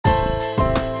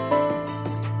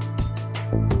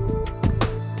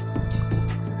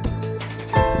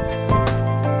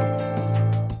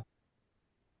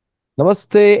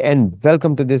Namaste and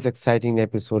welcome to this exciting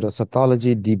episode of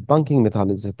Sattology, debunking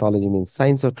mythology. Sattology means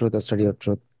science of truth or study of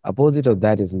truth. Opposite of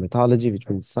that is mythology, which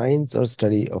means science or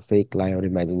study of fake lie or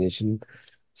imagination.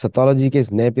 सत्तोलॉजी के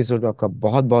इस नए episode में आपका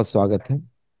बहुत बहुत स्वागत है।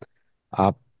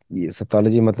 आप ये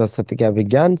सत्तोलॉजी मतलब सत्य का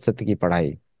विज्ञान, सत्य की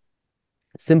पढ़ाई।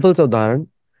 सिंपल सा उदाहरण,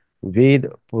 वेद,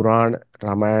 पुराण,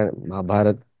 रामायण,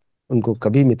 महाभारत, उनको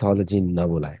कभी मिथोलॉजी न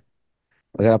बुलाएं।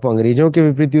 अगर आपको अंग्रेजों के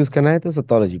विपरीत यूज करना है तो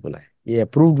सत्तोलॉजी बुलाएं। ये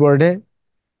अप्रूव्ड वर्ड है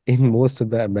in most of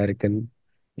the American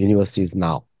universities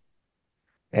now.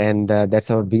 And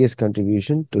that's our biggest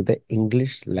contribution to the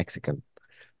English lexicon.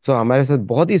 So हमारे साथ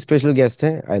बहुत ही स्पेशल गेस्ट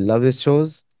हैं। I love his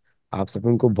shows. आप सब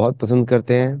उनको बहुत पसंद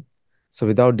करते हैं। So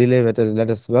without delay let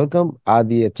us welcome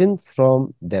आदि अचिंत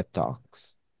from Dave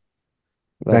talks.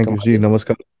 Thank welcome you जी। आदि।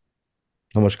 नमस्कार।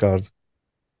 नमस्कार।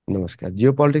 नमस्कार।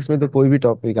 जियोपॉलिटिक्स में तो कोई भी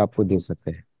टॉपिक आपको दे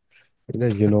सकते हैं।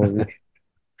 You know.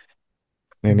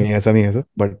 नहीं नहीं, ऐसा नहीं है sir,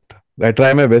 but I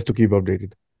try my best to keep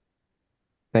updated.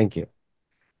 Thank you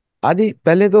आदि।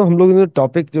 पहले तो हम लोग ने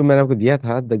टॉपिक जो मैंने आपको दिया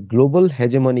था, द ग्लोबल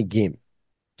हेजेमोनी गेम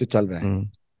जो चल रहा है। हम्म।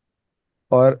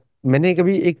 और मैंने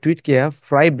कभी एक ट्वीट किया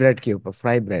फ्राई ब्रेड के ऊपर।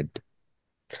 फ्राई ब्रेड,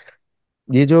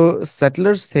 ये जो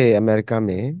सेटलर्स थे अमेरिका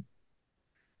में,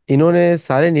 इन्होंने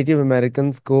सारे नेटिव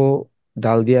अमेरिकन्स को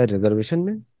डाल दिया रिजर्वेशन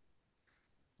में,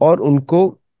 और उनको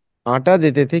आटा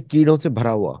देते थे कीड़ों से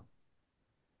भरा हुआ,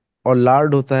 और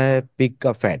लार्ड होता है पिग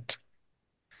का फैट।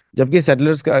 जबकि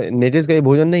सेटलर्स का, नेटिव्स का ये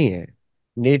भोजन नहीं है।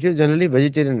 नेटिव जनरली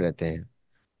वेजिटेरियन रहते हैं,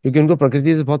 क्योंकि उनको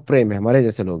प्रकृति से बहुत प्रेम है। हमारे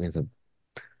जैसे लोग हैं सब।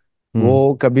 हम्म।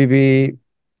 वो कभी भी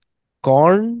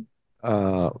कॉर्न,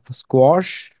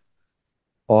 स्क्वाश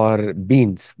और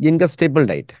बीन्स, ये इनका स्टेपल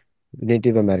डाइट है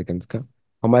नेटिव अमेरिकन्स का।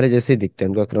 हमारे जैसे ही दिखते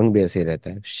हैं, उनका रंग भी ऐसे ही रहता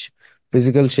है,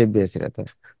 फिजिकल शेप भी ऐसे रहता है।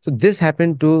 So this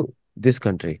happen to this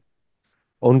country.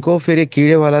 उनको फिर एक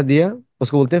कीड़े वाला दिया,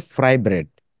 उसको बोलते हैं फ्राई ब्रेड।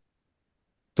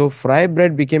 तो fry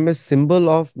bread became a symbol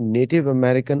of native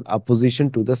American opposition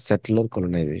to the settler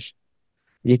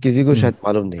colonisation. ये किसी को हम्म। शायद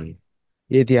मालूम नहीं है।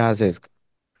 ये इतिहास है इसका।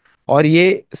 और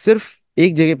ये सिर्फ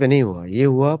एक जगह पे नहीं हुआ, ये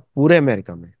हुआ पूरे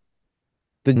अमेरिका में।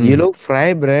 तो ये हम्म। लोग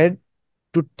fry bread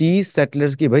to T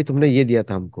settlers की, भाई तुमने ये दिया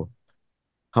था हमको,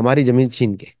 हमारी जमीन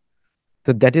छीन के।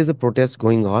 तो that is a protest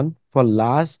going on for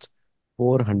last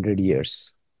 400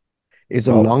 years। Is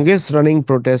the wow. Longest running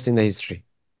protest in the history.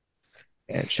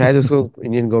 शायद उसको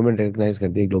इंडियन गवर्नमेंट रिकॉग्नाइज कर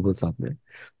दी ग्लोबल साथ में।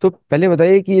 तो पहले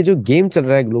बताइए कि ये जो गेम चल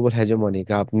रहा है ग्लोबल हेजेमोनी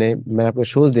का, आपने, मैं आपका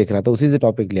शोज देख रहा था, उसी से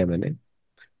टॉपिक लिया मैंने।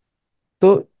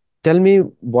 तो tell me,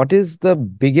 what is the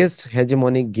biggest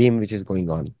hegemonic game which is going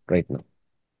on right now?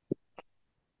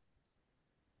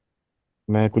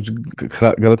 मैं कुछ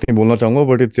गलत नहीं बोलना चाहूंगा,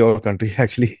 but it's your country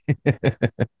actually.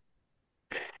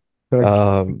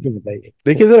 थोड़ा बताइए।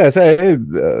 देखिए सर, ऐसा है,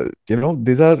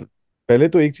 दिस आर, पहले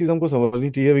तो एक चीज हमको समझनी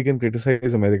चाहिए। We can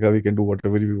criticise America, we can do what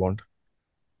ever we want,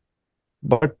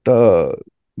 but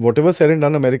what ever said and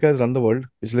done, America has run the world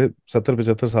पिछले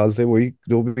 70-75 साल से। वही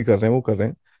जो भी कर रहे हैं वो कर रहे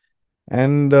हैं।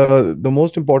 And the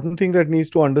most important thing that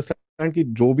needs to understand कि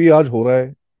जो भी आज हो रहा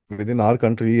है with in our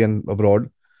country and abroad,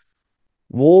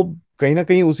 वो कहीं ना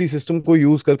कहीं उसी सिस्टम को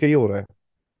यूज करके ही हो रहा है।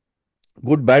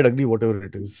 गुड बैड अगली what ever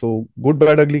it is. So good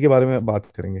bad अगली के बारे में बात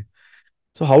करेंगे।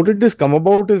 So how did this come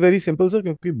about is very simple sir,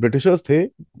 क्योंकि ब्रिटिशर्स थे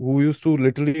who used to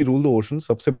literally rule the ocean.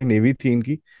 सबसे बड़ी नेवी थी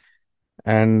इनकी,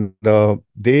 and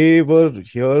they were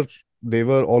here, they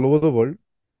were all over the world.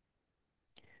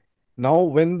 Now,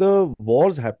 when the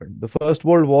wars happened, the First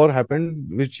World War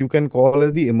happened, which you can call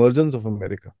as the emergence of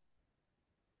America.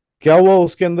 क्या हुआ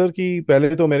उसके अंदर कि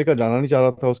पहले तो अमेरिका जाना नहीं चाह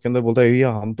रहा था उसके अंदर, बोलता है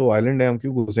भैया हम तो आइलैंड है, हम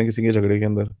क्यों घुसें किसी के झगड़े के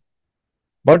अंदर।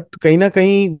 बट कहीं ना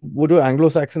कहीं वो जो एंग्लो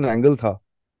सैक्सन एंगल था,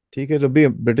 ठीक है, जब भी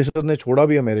ब्रिटिशर्स ने छोड़ा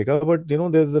भी America, but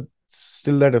there is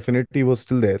still that affinity was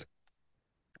still there.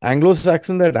 Anglo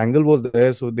Saxon, that angle was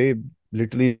there, so they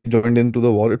literally joined into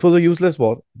the war. It was a useless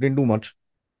war, didn't do much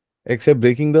except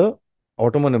breaking the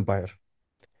Ottoman Empire.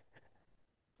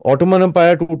 Ottoman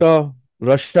empire टूटा,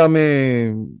 Russia में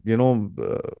you know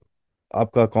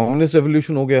आपका communist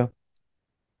revolution हो गया।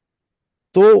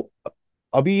 तो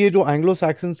अभी ये जो Anglo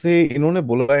Saxon थे, इन्होंने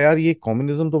बोला यार ये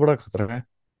कम्युनिज्म तो बड़ा खतरा है,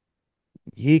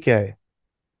 ये क्या है।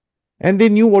 And they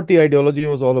knew what the ideology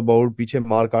was all about. पीछे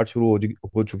मार काट शुरू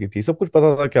हो चुकी थी, सब कुछ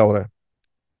पता था क्या हो रहा है।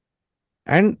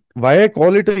 And why I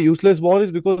call it a useless war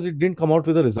is because it didn't come out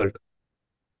with a result.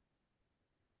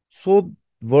 So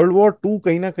world war to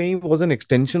कहीं ना कहीं was an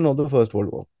extension of the first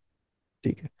world war.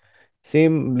 ठीक है,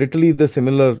 same literally the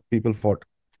similar people fought,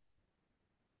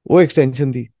 वो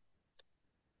extension थी।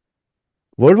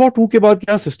 World war to के बाद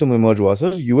क्या सिस्टम इमर्ज हुआ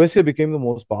sir, USA became the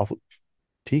most powerful.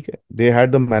 ठीक है, they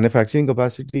had the manufacturing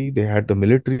capacity, they had the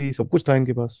military, सब कुछ था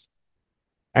इनके पास।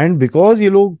 एंड बिकॉज ये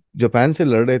लोग जापान से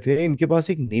लड़ रहे थे, इनके पास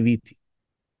एक नेवी थी.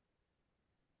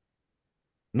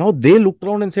 Now they looked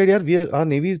around and said, यार we are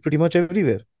navy is pretty much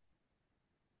everywhere.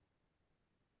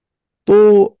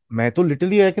 तो मैं तो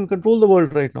literally I can control the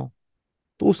world right now.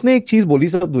 तो उसने एक चीज बोली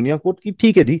सब दुनिया को कि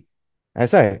ठीक है जी,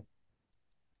 ऐसा है,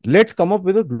 let's come up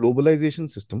with a globalisation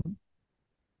system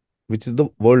which is the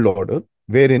world order,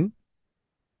 where इन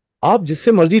आप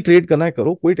जिससे मर्जी ट्रेड करना है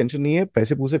करो, कोई टेंशन नहीं है,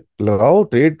 पैसे पूसे लगाओ,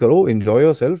 ट्रेड करो, enjoy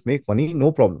your self, make money,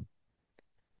 no problem.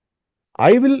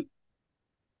 I will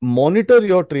monitor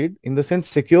your trade in the sense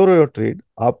secure your trade.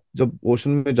 आप जब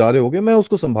ओशन में जा रहे होगे मैं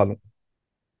उसको संभालूंगा.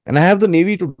 And I have the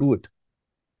navy to do it.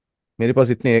 मेरे पास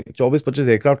इतने 24-25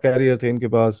 एयरक्राफ्ट कैरियर थे इनके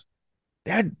पास.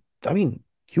 That, I mean,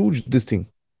 huge this thing.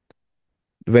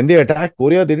 When they attacked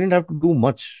Korea, they didn't have to do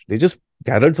much. They just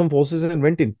gathered some forces and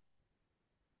went in.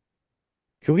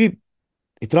 क्योंकि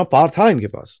इतना पार था इनके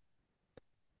पास.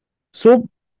 So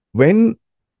when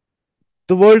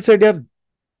the world said, यार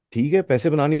ठीक है, पैसे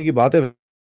बनाने की बात है,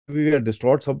 वी आर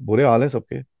डिस्ट्रॉयड, सब बुरे हाल हैं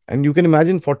सबके. And you can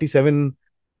imagine 47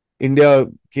 India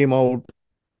came out,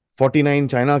 49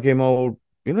 China came out.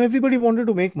 Everybody wanted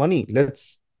to make money. Let's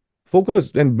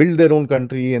focus and build their own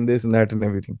country and this and that and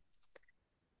everything.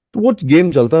 तो वो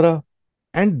game चलता रहा.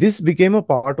 And this became a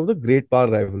part of the great power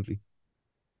rivalry.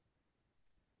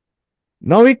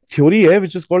 Now एक theory है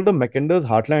which is called the मैकेंडर्स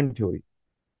heartland theory.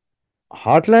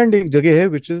 Heartland एक जगह है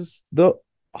which is the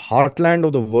heartland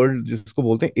of the world, जिसको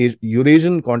बोलते हैं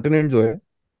यूरेशियन कॉन्टिनेंट जो है,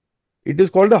 it is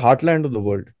called the heartland of the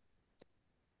world.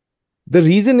 The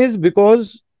reason is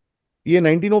because ये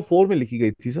 1904 में लिखी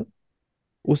गई थी सर.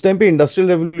 उस टाइम पे इंडस्ट्रियल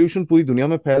रेवोल्यूशन पूरी दुनिया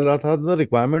में फैल रहा था. The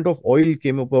requirement of oil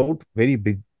came about very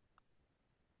big.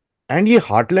 And ये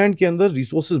हार्टलैंड के अंदर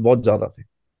रिसोर्सेज बहुत ज्यादा थे.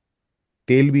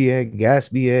 तेल भी है, गैस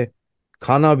भी है,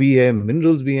 खाना भी है,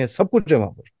 मिनरल्स भी हैं, सब कुछ है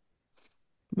वहां पर,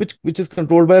 which is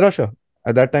controlled by Russia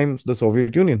at that time, the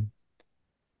Soviet Union.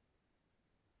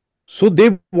 So they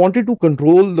wanted to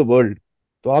control the world.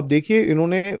 तो आप देखिए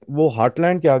इन्होंने वो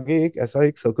हार्टलैंड के आगे एक ऐसा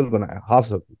एक सर्कल बनाया, half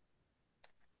circle,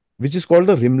 which is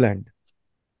called the rimland.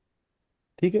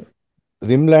 ठीक है,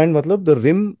 रिमलैंड मतलब the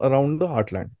rim around the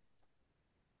heartland.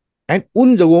 And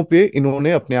उन जगहों पे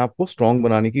इन्होंने अपने आप को स्ट्रांग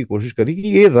बनाने की कोशिश करी कि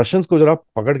ये रशियंस को जरा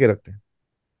पकड़ के रखते हैं,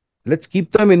 let's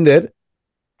keep them in their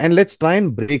and let's try and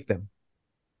break them.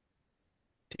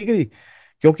 ठीक है जी.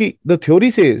 क्योंकि the theory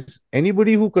says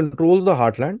anybody who controls the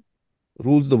heartland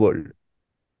rules the world.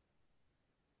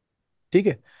 ठीक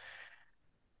है.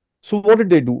 So what did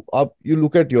they do? आप यू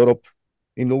लुक एट यूरोप.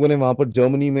 इन लोगों ने वहां पर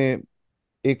जर्मनी में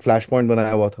एक फ्लैश पॉइंट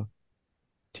बनाया हुआ था.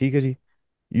 ठीक है जी.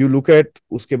 यू लुक एट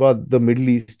उसके बाद द मिडल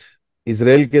ईस्ट,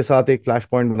 इसराइल के साथ एक फ्लैश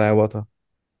पॉइंट बनाया हुआ था.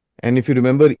 And if you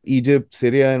remember, Egypt,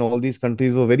 Syria and all these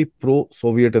countries were very pro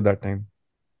Soviet at that time.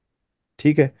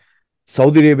 ठीक है.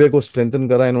 सऊदी अरेबिया को स्ट्रेंथन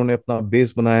करा इन्होंने, अपना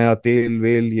बेस बनाया, तेल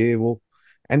वेल ये वो.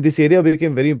 And this area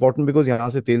became very important because यहाँ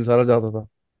से तेल सारा जाता था.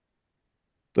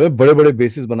 तो ये बड़े बड़े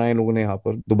बेसिस बनाए लोगों ने यहाँ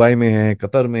पर, दुबई में है,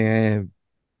 कतर में है.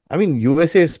 I mean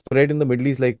USA spread in the middle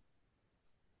east like,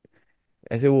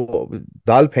 ऐसे वो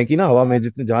दाल फेंकी ना हवा में,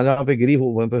 जितने जहां जहां पे गिरी हो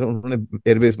वहां पर उन्होंने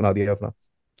एयरबेस बना दिया अपना.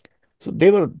 सो दे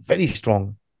were very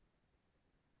strong.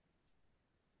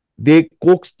 They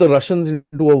Cokes the Russians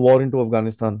into a war into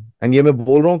Afghanistan. And ये मैं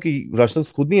बोल रहा हूँ कि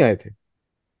रशियंस खुद नहीं आए थे,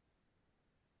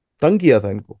 तंग किया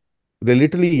था इनको. They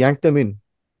literally rank them in.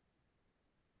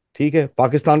 ठीक है.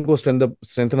 पाकिस्तान को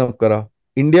स्ट्रेंथन अप करा.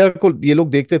 इंडिया को ये लोग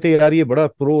देखते थे, यार ये बड़ा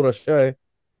प्रो रशिया है,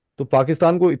 तो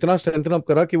पाकिस्तान को इतना स्ट्रेंथन अप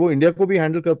करा कि वो इंडिया को भी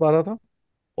हैंडल कर पा रहा था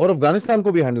और अफगानिस्तान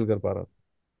को भी हैंडल कर पा रहा था.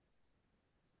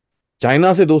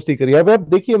 चाइना से दोस्ती करी. अब आप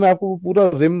देखिए, मैं आपको पूरा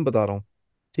रिम बता रहा हूँ.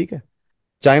 ठीक है.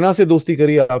 चाइना से दोस्ती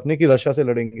करी आपने कि रशिया से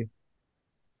लड़ेंगे,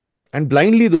 एंड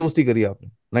ब्लाइंडली दोस्ती करी आपने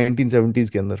 1970s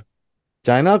के अंदर.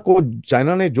 चाइना को,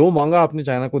 चाइना ने जो मांगा आपने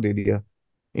चाइना को दे दिया,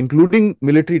 इंक्लूडिंग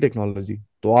मिलिट्री टेक्नोलॉजी.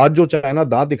 तो आज जो चाइना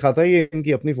दांत दिखाता है, ये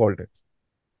इनकी अपनी फॉल्ट है.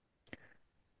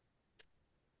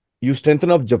 You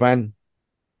strengthen up Japan,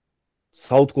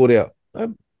 south Korea.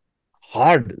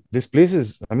 Hard. This place is,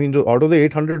 I mean, out of the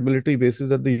 800 military bases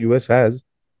that the US has,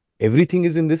 everything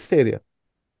is in this area.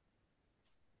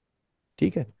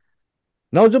 ठीक है.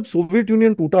 नाउ जब सोवियत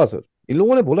यूनियन टूटा सर, इन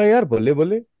लोगों ने बोला, यार बल्ले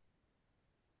बल्ले,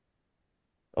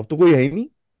 अब तो कोई है ही नहीं,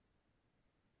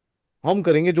 हम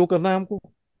करेंगे जो करना है हमको.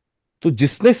 तो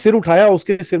जिसने सिर उठाया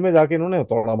उसके सिर में जाके इन्होंने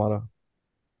हथौड़ा मारा.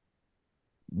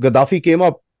 Gaddafi came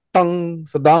up, tongue.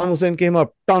 Saddam Hussain came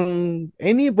up, tongue.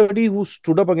 Anybody who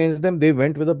stood up against them, they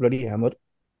went with a bloody hammer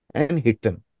and hit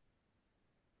them.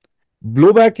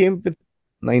 Blow back came with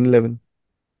 9/11.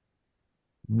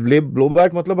 Blow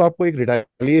back मतलब आपको एक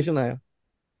रिटालिएशन आया,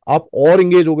 आप और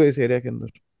इंगेज हो गए इस एरिया के अंदर.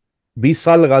 20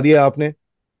 साल लगा दिया आपने.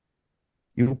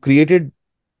 You created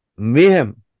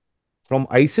mayhem from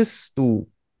ISIS to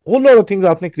whole lot of things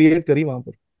आपने क्रिएट करी वहां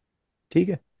पर, ठीक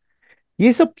है।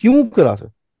 ये सब क्यों करा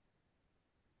sir?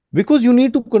 Because you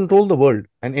need to control the world,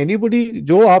 and anybody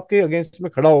जो आपके अगेंस्ट में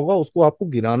खड़ा होगा उसको आपको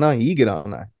गिराना ही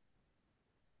गिराना है,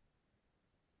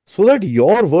 so that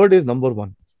your word is number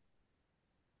one.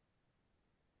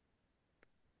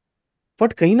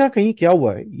 But कहीं ना कहीं क्या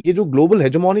हुआ है, ये जो ग्लोबल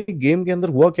हेजेमोनिक गेम के अंदर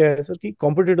हुआ क्या है सर, कि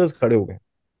कॉम्पिटिटर्स खड़े हो गए,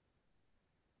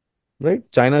 right.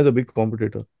 China is a big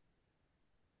competitor.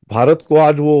 Bharat को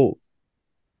आज वो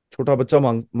छोटा बच्चा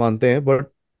मानते हैं, बट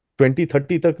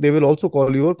 2030 तक they will also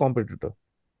call your competitor.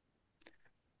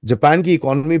 Japan की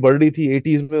इकोनॉमी बढ़ रही थी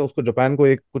 80s में, उसको जापान को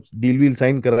एक कुछ डील वील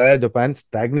साइन कराया, Japan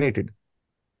stagnated,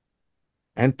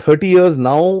 and 30 years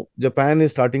now Japan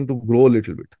is starting to grow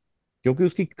little bit, क्योंकि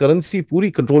उसकी करेंसी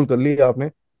पूरी कंट्रोल कर ली है आपने।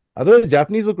 Otherwise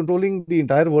Japanese were controlling the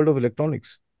entire world of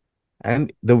electronics,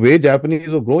 and the way Japanese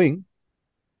were growing,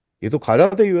 ये तो खा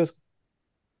जाते यूएस।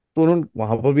 तो उन्होंने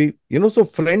वहां पर भी, so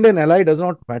friend and ally does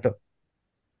not matter.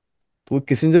 तो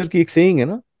किसिंजर की एक सेइंग है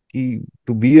ना, कि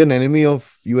to be an enemy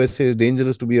of USA is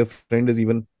dangerous, to be a friend is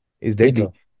even is deadly.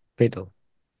 Fatal. Fatal.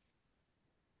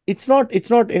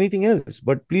 It's not anything else,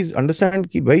 but please understand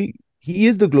कि भाई, he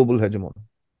is the global hegemon.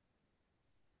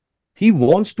 He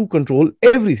wants to control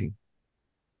everything,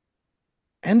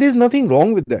 and there's nothing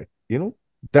wrong with that.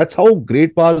 That's how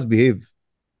great powers behave.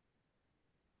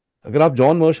 अगर आप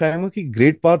John मर्शायमर की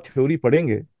great power theory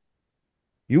पढ़ेंगे,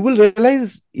 you will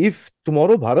realize if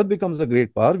tomorrow Bharat becomes a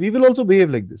great power, we will also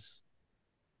behave like this.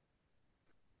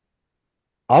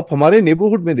 आप हमारे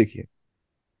neighbourhood में देखिए,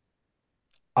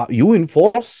 you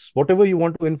enforce what ever you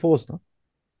want to enforce ना,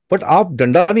 but आप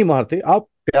डंडा नहीं मारते, आप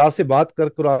प्यार से बात कर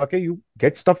करा के यू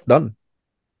गेट स्टफ डन।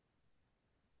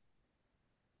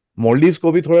 मोल्डीव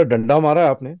को भी थोड़ा डंडा मारा है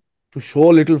आपने, to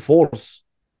show little force,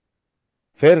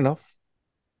 fair enough,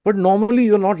 but normally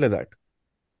you are not like that,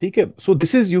 ठीक है। So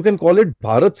this is, you can call it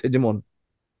Bharat हेजेमोन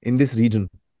in this reason.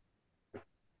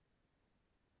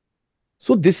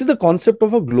 So this is the concept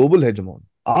of a global हेजेमोन।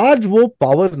 आज वो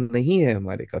power नहीं है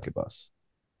America के पास,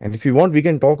 and if you want we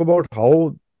can talk about how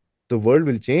the world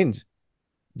will change,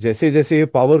 जैसे जैसे ये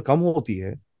power कम होती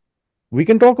है। वी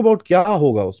कैन टॉक अबाउट क्या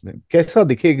होगा उसमें, कैसा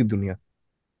दिखेगी दुनिया,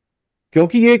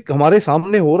 क्योंकि ये हमारे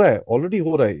सामने हो रहा है, ऑलरेडी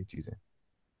हो रहा है ये चीजें।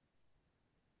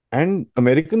 एंड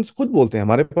अमेरिकन खुद बोलते हैं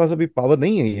हमारे पास अभी पावर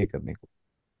नहीं है ये करने को।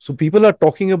 So people are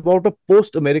talking about a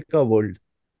post America world.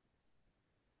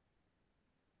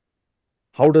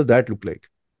 How does that look like?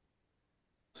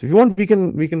 So if you want we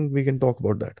can talk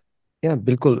about that. Yeah,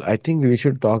 बिल्कुल. I think we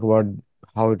should talk about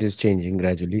how it is changing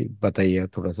gradually. बताइए आप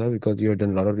थोड़ा सा, because you have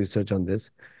done a lot of research on this.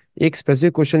 एक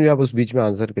specific question भी आप उस बीच में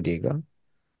आंसर करिएगा,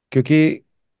 क्योंकि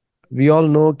वी ऑल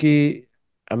नो कि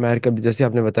अमेरिका, जैसे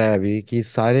आपने बताया अभी, कि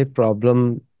सारे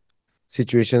प्रॉब्लम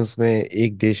सिचुएशंस में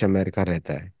एक देश अमेरिका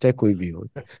रहता है, चाहे कोई भी हो,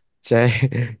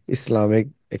 चाहे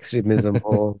इस्लामिक एक्सट्रीमिज्म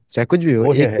हो, चाहे कुछ भी हो,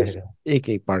 ओ एक देश, एक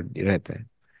एक पार्ट रहता है।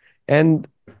 एंड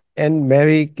एंड मैं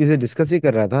भी किसी डिस्कस ही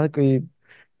कर रहा था कोई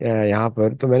यहाँ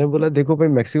पर, तो मैंने बोला देखो भाई,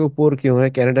 मेक्सिको पोर क्यों है,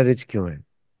 कनाडा रिच क्यों है,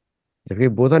 जबकि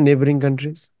both are neighbouring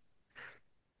countries,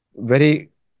 very.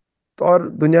 तो और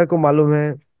दुनिया को मालूम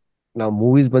है ना,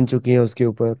 मूवीज बन चुकी हैं उसके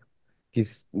ऊपर, कि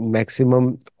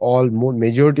maximum all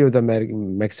majority of the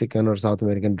Mexican और south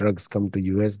American drugs come to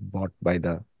US, bought by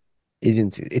the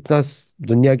agency. इतना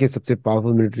दुनिया के सबसे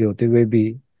पावरफुल मिलिट्री होते हुए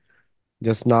भी,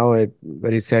 just now a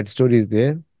very sad story is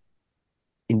there,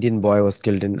 Indian boy was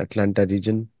killed in Atlanta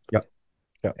reason, या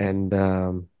या and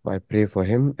I pray for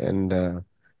him, and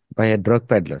bye a drug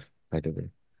peddler, by the way.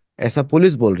 ऐसा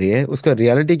पुलिस बोल रही है, उसका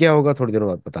रियलिटी क्या होगा थोड़ी देर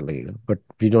बाद पता लगेगा, but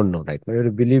we don't know right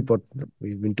now, believe what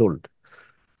we been told.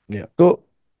 या तो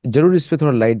जरूर इस पे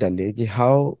थोड़ा लाइट डालिए कि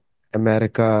हाउ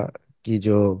अमेरिका की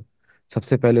जो,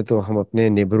 सबसे पहले तो हम अपने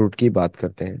नेबरहुड की बात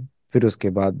करते हैं, फिर उसके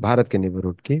बाद भारत के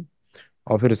नेबरहुड की,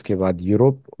 और फिर उसके बाद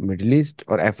यूरोप, मिडिल ईस्ट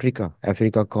और अफ्रीका।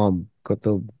 अफ्रीका कॉम का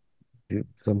तो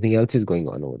something else is going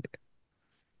on over there,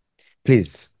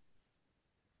 please.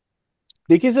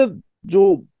 देखिए सर,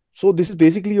 जो, so this is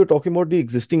basically you talking about the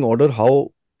existing order, how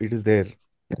it is there.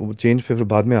 वो चेंज फिर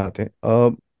बाद में आते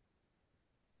हैं।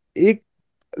 एक,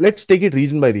 let's take it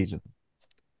reason by reason.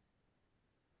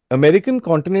 American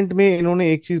continent में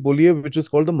इन्होंने एक चीज बोली है which is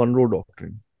called the Munro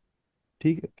doctrine,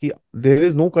 ठीक है, कि there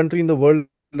is no country in the world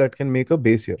that can make a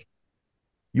base here.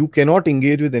 You can not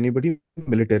engage with anybody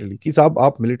militarily, कि साहब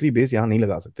आप मिलिट्री बेस यहाँ नहीं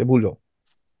लगा सकते, भूल जाओ।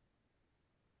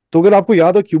 तो अगर आपको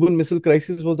याद हो, Cuban missile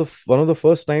crisis was the one of the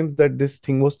first times that this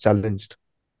thing was challenged.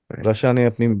 Russia ने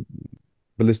अपनी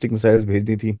बैलिस्टिक मिसाइल्स भेज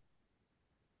दी थी,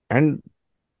 and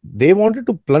they wanted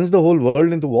to plunge the whole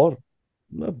world into war.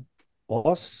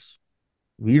 Boss,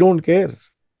 we don't care.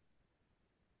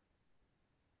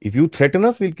 If you threaten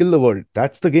us will kill the world,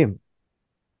 that's the game.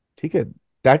 ठीक है,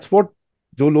 that's what,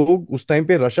 जो लोग उस time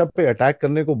पे रशिया पे attack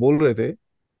करने को बोल रहे थे,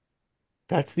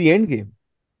 दैट्स द एंड गेम।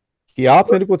 कि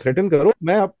आप मेरे को थ्रेटन करो,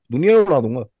 मैं आप दुनिया उड़ा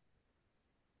दूंगा।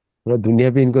 पूरा दुनिया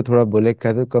भी इनको थोड़ा बोले,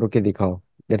 कह दो करो के दिखाओ।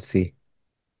 Let's see.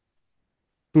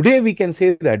 Today we can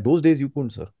say that, those days you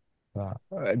couldn't sir. हाँ,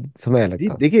 समय अलग जी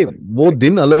था। देखिए, वो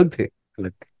दिन अलग थे।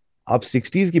 अलग। आप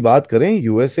सिक्सटीज की बात करें,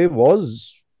 USA was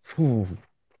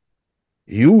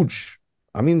huge.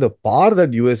 I mean the power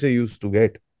that USA used to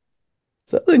get,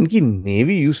 sir इनकी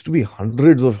navy used to be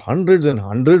hundreds and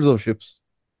hundreds of ships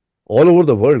all over the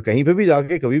world. कहीं पे भी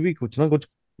जाके कभी भी कुछ ना कुछ,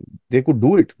 they could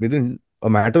do it with in a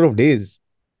matter of days.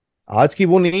 आज की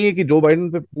वो नहीं है कि जो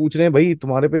बाइडेन पे पूछ रहे हैं भाई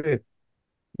तुम्हारे पे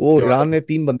वो ईरान ने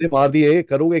 3 बंदे मार दिए,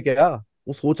 करोगे क्या?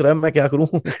 वो सोच रहा है मैं क्या करूं।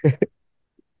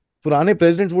 पुराने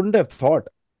presidents wouldn't have thought,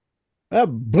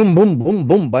 Bum Bum Bum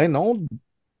Bum bye now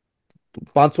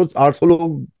 500 800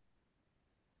 लोग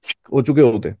हो चुके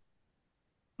होते।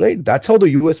 Right, that's how the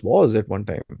US was at one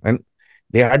time and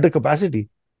they had the capacity.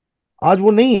 आज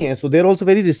वो नहीं है, सो they are also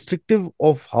very restrictive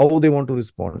of how they want to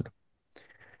respond.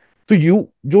 तो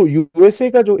जो यूएसए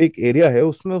का जो एक एरिया है,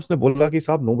 उसमें उसने बोला कि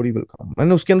साहब नो बडी विल कम।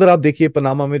 मैंने उसके अंदर आप देखिए,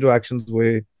 पनामा में जो एक्शंस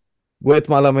हुए,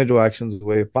 ग्वेतमाला में जो एक्शंस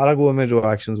हुए, पारागुए में जो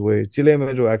एक्शंस हुए, चिले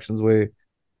में जो एक्शंस हुए,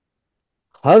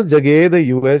 हर जगह the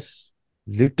US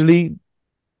literally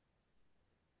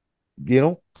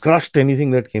crushed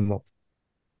anything that came up.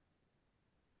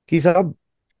 कि साहब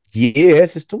ये है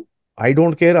सिस्टम, आई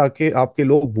डोंट केयर आके आपके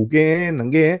लोग भूखे हैं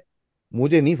नंगे हैं,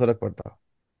 मुझे नहीं फर्क पड़ता।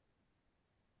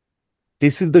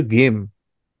 This is the game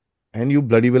and you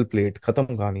bloody well played,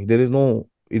 खत्म कहानी, देर इज नो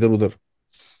इधर उधर।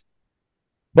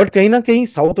 बट कहीं ना कहीं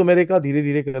साउथ अमेरिका धीरे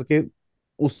धीरे करके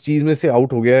उस चीज में से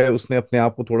आउट हो गया है। उसने अपने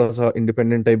आप को थोड़ा सा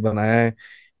इंडिपेंडेंट टाइप बनाया है,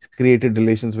 created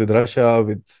relations with Russia,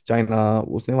 with China,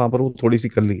 उसने वहां पर वो थोड़ी सी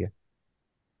कर ली है।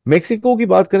 मेक्सिको की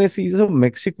बात करें, सीजन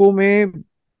मेक्सिको में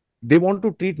they want to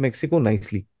treat Mexico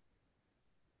nicely,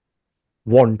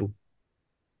 want to,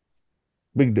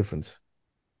 big difference.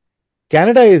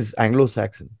 Canada is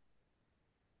Anglo-Saxon,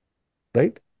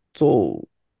 right? So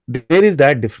there is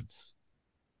that difference.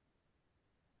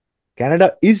 Canada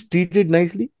is treated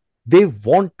nicely. They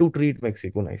want to treat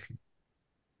Mexico nicely.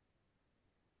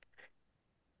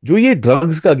 जो ये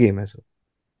drugs का game है sir,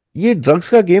 ये drugs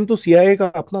का game तो CIA का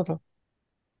अपना था।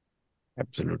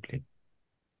 एब्सोल्युटली।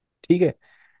 ठीक है,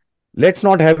 let's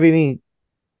not have any,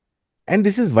 and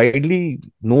this is widely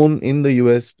known in the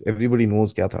US, everybody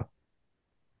knows क्या था।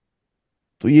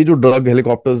 तो ये जो ड्रग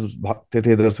हेलीकॉप्टर्स भागते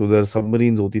थे इधर से उधर,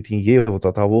 सबमरीन्स होती थी, ये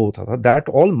होता था वो होता था, that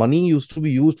all money use to be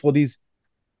used for these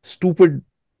stupid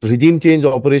regime change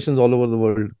operations all over the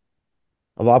world.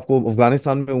 अब आपको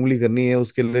अफगानिस्तान में उंगली करनी है,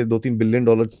 उसके लिए 2-3 बिलियन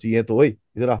डॉलर चाहिए, तो वही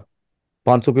जरा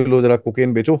 500 किलो जरा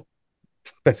कोकेन बेचो,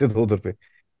 पैसे दो उधर पे।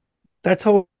 That's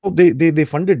how they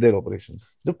funded there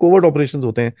operations, जो कोवर्ट ऑपरेशंस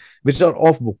होते हैं which are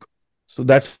of book. So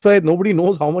that's why nobody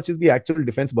knows how much is the actual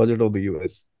defence budget of the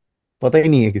US. पता ही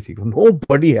नहीं है किसी को, no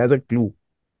buddy has a clue.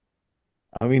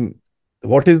 I mean,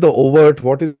 what is the overt,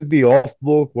 what is the off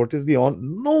book, what is the on,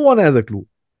 no one has a clue.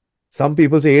 Some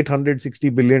people say $860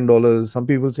 billion, some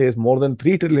people say it's more than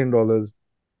 $3 trillion.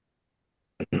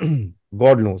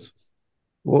 God knows.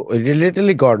 वो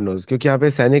रिलेटेडली God knows, क्योंकि यहाँ पे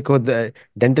सैनिक को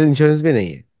dental insurance भी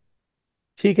नहीं है।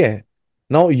 ठीक है,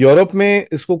 नाउ यूरोप में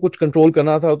इसको कुछ कंट्रोल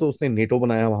करना था तो उसने नेटो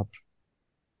बनाया वहां पर।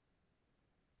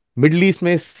 मिडल ईस्ट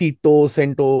में सीटो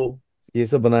सेंटो, ये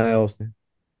सब बनाया उसने।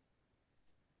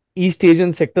 ईस्ट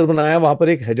एशियन सेक्टर बनाया, वहां पर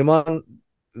एक हेजमान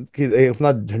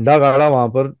अपना झंडा गाड़ा वहां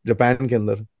पर जापान के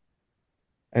अंदर।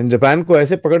 एंड जापान को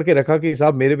ऐसे पकड़ के रखा कि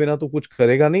साहब मेरे बिना तो कुछ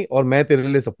करेगा नहीं, और मैं तेरे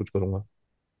लिए सब कुछ करूंगा।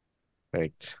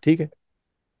 राइट। ठीक है,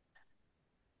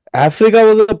 Africa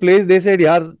was a place they said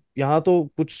यार, यहाँ तो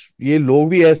कुछ ये लोग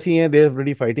भी ऐसी हैं, they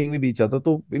already fighting with each other,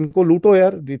 तो इनको लूटो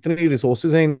यार, जितनी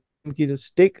रिसोर्सेज हैं इनकी,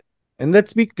 just take. And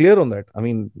let's be clear on that, I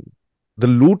mean the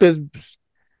लूट इज,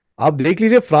 आप देख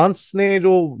लीजिए फ्रांस ने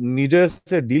जो नीजर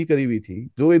से डील करी हुई थी,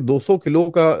 जो ये 200 किलो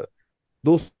का,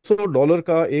 $200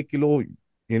 का 1 किलो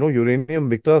यूरेनियम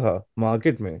बिकता था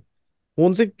मार्केट में, वो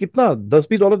उनसे कितना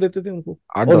 10-20 डॉलर देते थे उनको,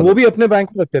 आठ और वो डॉलर भी अपने बैंक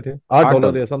में रखते थे, आठ आठ डॉलर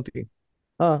डॉलर या समथिंग।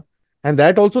 हाँ, and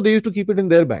that also they use to keep it in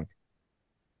their bank.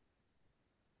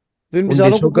 तो इन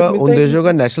बेचारों को कुछ मिलता उन ही नहीं देशों का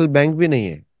था। नेशनल बैंक भी नहीं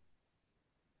है।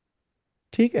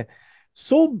 ठीक है,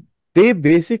 सो they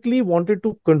basically wanted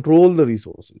to control the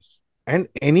resources, and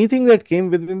anything that came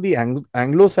with in the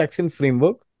Anglo Saxon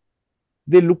framework,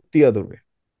 they look the other way.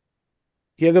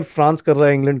 कि अगर फ्रांस कर रहा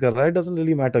है, इंग्लैंड कर रहा है, डजंट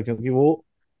रियली मैटर, क्योंकि वो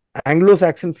एंग्लो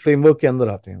सैक्सन फ्रेमवर्क के अंदर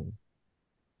आते हैं।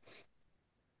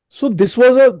 So this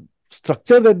was a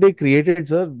structure that they created,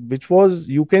 sir, which was,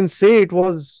 you can say it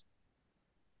was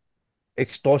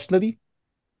एक्सटॉर्शनरी,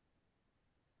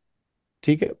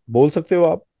 ठीक है, बोल सकते हो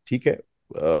आप, ठीक है,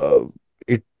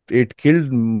 it it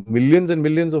killed millions and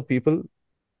millions of people.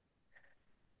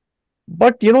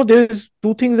 But there is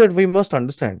two things that we must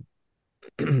understand.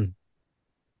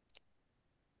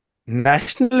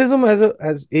 Nationalism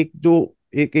as एक जो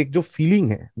एक जो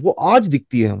फीलिंग है वो आज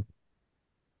दिखती है हम.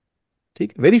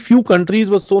 ठीक है, very few countries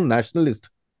were so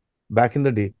nationalist back in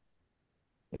the day,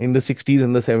 in the 60s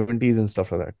and the 70s and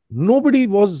stuff like that. Nobody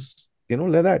was,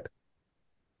 like that.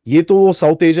 ये तो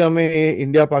साउथ एशिया में,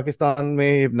 इंडिया पाकिस्तान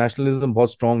में नेशनलिज्म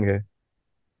बहुत स्ट्रांग है.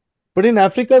 But in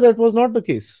Africa that was not the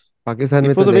case. Pakistan में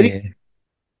it तो was a नहीं very, है.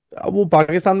 अब वो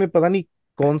पाकिस्तान में पता नहीं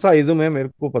कौन सा इज्म है, मेरे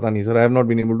को पता नहीं sir, I have not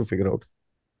been able to figure out.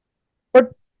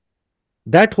 But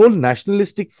that whole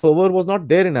nationalistic fervour was not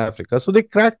there in Africa, so they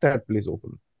cracked that place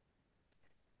open.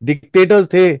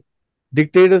 Dictators थे,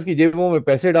 डिक्टेटर्स की जेबों में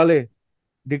पैसे डाले,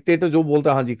 डिक्टेटर जो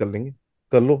बोलता हाँ जी कर लेंगे,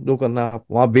 कर लो जो करना है. आप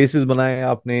वहां बेसिस बनाए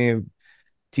आपने,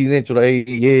 चीजें चुराई,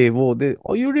 ये वो दे,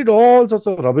 और you did all sorts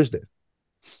of rubbish there.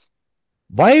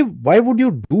 Why would you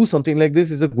do something like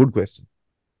this is a good question.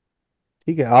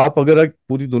 ठीक है, आप अगर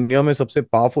पूरी दुनिया में सबसे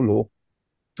पावरफुल हो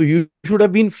तो you should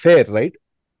have been fair, right?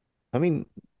 I mean,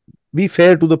 be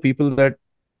fair to the people that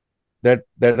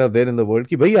are there in the world,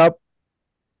 कि भाई आप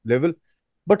लेवल.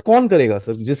 बट कौन करेगा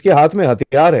सर, जिसके हाथ में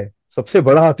हथियार है, सबसे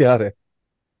बड़ा हथियार है,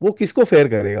 वो किसको फेयर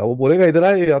करेगा? वो बोलेगा इधर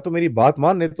आए, या तो मेरी बात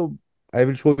मान, नहीं तो I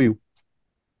will show you.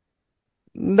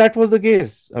 That was the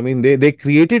case. I mean, they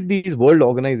created these world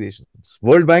organisations.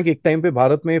 World bank एक टाइम पे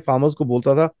भारत में फार्मर्स को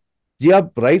बोलता था, जी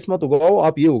आप राइस मत उगाओ,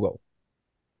 आप ये उगाओ.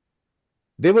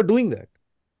 दे were doing that.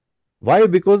 Why?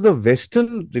 Because the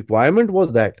western requirement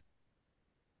was that.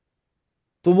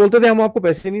 तो बोलते थे हम आपको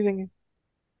पैसे नहीं देंगे.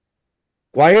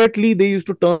 Quietly they used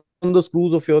to turn the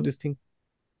screws of your this thing.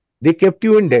 They kept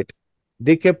you in date.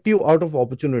 They kept you out of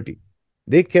opportunity.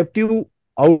 They kept you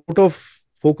out of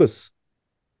focus.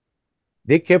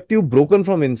 They kept you broken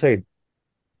from inside.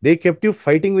 They kept you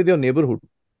fighting with your neighborhood,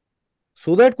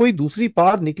 so that कोई दूसरी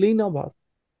पार निकले ही ना बाहर.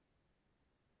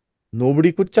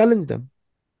 Nobody could challenge them.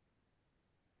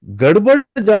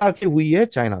 गड़बड़ जाके हुई है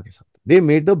China के साथ. They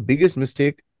made the biggest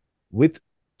mistake with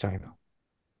China.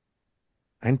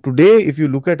 And today, if you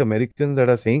look at Americans that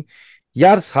are saying,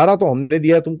 यार सारा तो हमने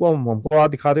दिया है तुमको, हम हमको आ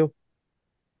दिखा रहे हो.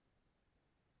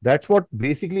 That's what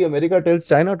basically America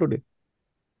tells China today.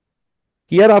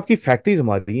 कि यार आपकी फैक्ट्रीज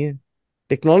हमारी हैं,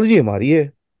 टेक्नोलॉजी हमारी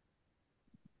है,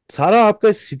 सारा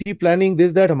आपका सिटी प्लानिंग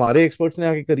दिस दैट हमारे एक्सपर्ट्स ने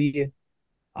आके करी है,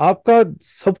 आपका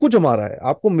सब कुछ हमारा है,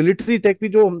 आपको मिलिट्री टेक भी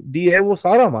जो दी है वो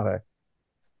सारा हमारा है,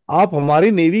 आप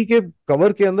हमारी नेवी के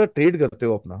कवर के अंदर ट्रेड करते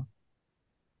हो अपना,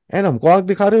 एंड हमको आंख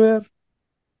दिखा रहे हो यार.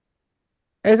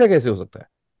 ऐसा कैसे हो सकता है?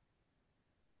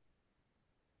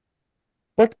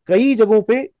 बट कई जगहों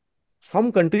पे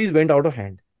some countries went out of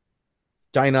hand.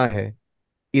 China है,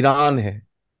 ईरान है,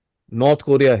 नॉर्थ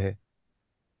कोरिया है.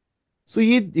 सो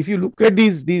ये, if you look at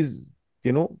these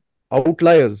you know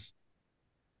outliers,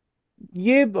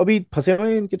 ये अभी फंसे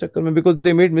हुए हैं इनके चक्कर में, because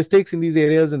they made mistakes in these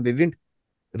areas and they didn't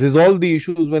resolve the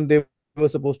issues when they were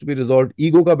supposed to be resolved.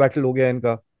 Ego का बैटल हो गया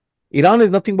इनका. Iran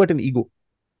is nothing but an ego.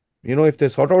 If they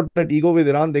sort out that ego with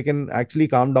Iran, they can actually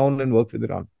calm down and work with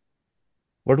Iran.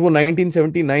 But वो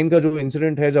 1979 का जो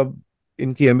incident है, जब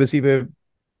इनकी एम्बेसी पे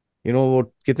वो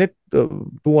कितने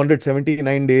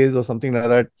 279 days और समथिंग लाइक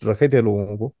दैट रखे थे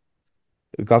लोगों को,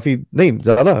 काफी नहीं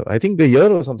ज्यादा, आई थिंक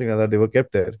ईयर और something like that they were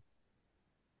kept there.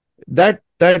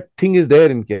 That thing is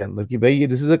there इनके अंदर, कि भाई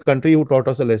this is a country who taught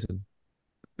us a lesson.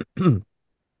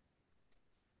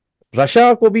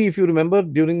 Russia को भी, if you remember,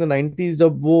 during the 90s,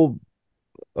 जब वो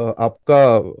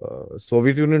आपका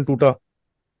सोवियत यूनियन टूटा,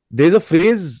 there's a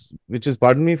phrase which is,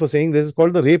 pardon me for saying this, is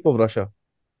called the rape of Russia.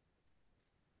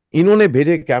 इन्होंने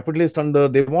भेजे capitalist अंदर,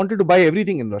 they wanted to bye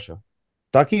everything in Russia,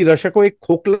 ताकि Russia को एक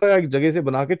खोखला एक जगह से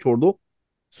बना के छोड़ दो,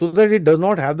 so that it does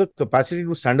not have the capacity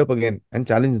to stand up again and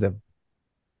challenge them.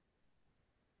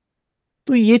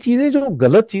 तो ये चीजें जो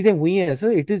गलत चीजें हुई हैं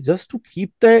sir, it is just to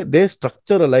keep their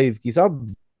structure alive, कि साहब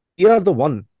we are the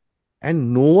one and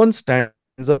no one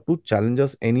stands up to challenge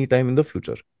us any time in the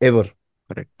future ever.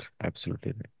 Correct,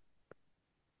 absolutely right.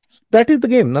 That is the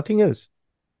game, nothing else.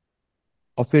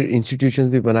 और फिर institutions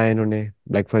भी बनाए इन्होंने,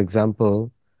 like for example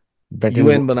Brayton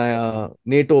UN woods, बनाया,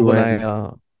 NATO UN. बनाया.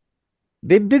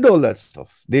 They did all that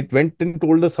stuff. They went and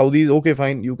told the Saudis, okay,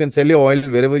 fine, you can sell your oil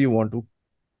wherever you want to,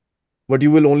 but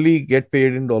you will only get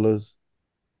paid in dollars.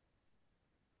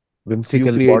 You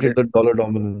whimsical created border, the dollar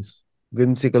dominance.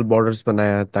 whimsical borders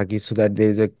बनाया, ताकि so that there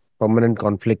is a permanent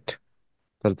conflict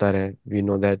चलता रहे. We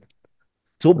know that.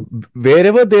 So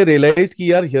wherever they realized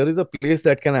कि यार here is a place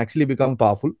that can actually become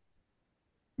powerful,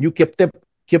 you kept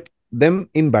them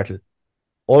in battle.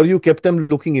 और you kept them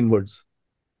looking inwards.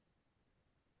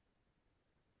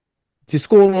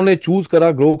 जिसको उन्होंने choose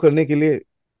करा grow करने के लिए,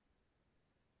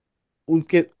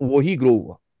 उनके वही ग्रो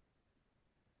हुआ।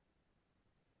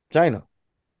 चाइना।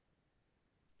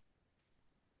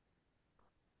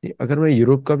 अगर मैं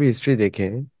यूरोप का भी हिस्ट्री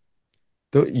देखें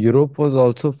तो Europe was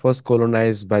also first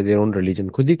colonised bye their own religion.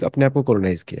 खुद ही अपने आप को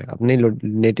कॉलोनाइज किया, अपने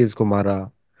नेटिव्स को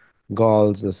मारा।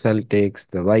 Galls, the sales tax,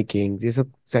 the Vikings, ये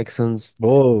सब सैक्सन्स।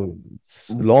 ओ,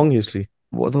 लॉन्ग हिस्ट्री।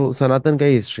 वो तो सनातन का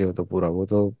ही हिस्ट्री हो तो पूरा, वो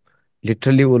तो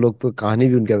लिटरली वो लोग तो कहानी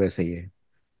भी उनका वैसा ही है।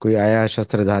 कोई आया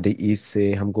शस्त्रधारी ईस्ट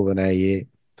से, हमको बनाया ये,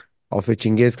 और फिर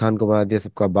चिंगेज खान को बना दिया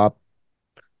सबका बाप।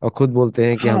 और खुद बोलते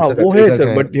हैं कि हाँ हमसे वो है कट्रिकल सर,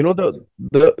 का है। But you know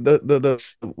the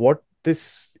what this,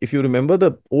 if you remember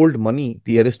the old money, the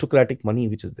aristocratic money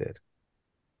which is there,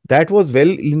 that was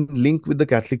well in link with the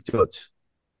Catholic church,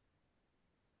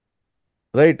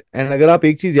 right? And अगर आप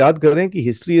एक चीज याद करें कि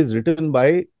history is written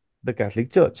by the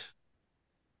Catholic church,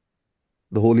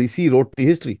 the Holi C wrote the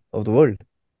history of the world,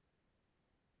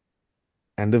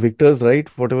 and the Victus right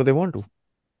what ever they want to.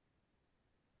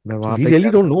 मैं सो वहां we पे रियली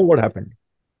गया डोंट था। Know what happened.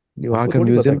 वहाँ हमको का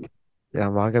थोड़ी पता है। म्यूजियम, या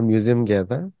वहाँ का म्यूजियम गया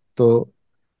था। तो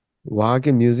वहाँ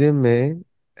के म्यूजियम में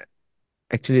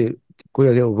एक्चुअली कोई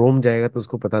अगर रोम जाएगा तो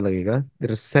उसको पता लगेगा,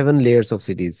 there are 7 layers of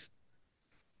cities,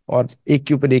 और एक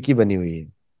के ऊपर एक ही बनी हुई है।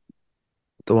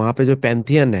 तो वहाँ पे जो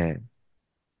पैंथियन है,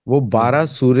 वो हम्म। 12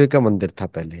 सूर्य का मंदिर था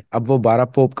पहले, अब वो 12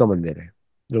 पोप का मंदिर है।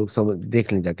 लोग समझ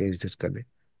देख लें, जाके रिसर्च कर ले।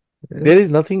 There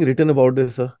is nothing written about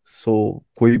this sir. सो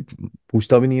कोई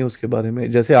पूछता भी नहीं है उसके बारे में।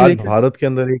 जैसे आज लेकिन भारत के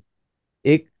अंदर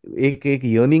एक एक एक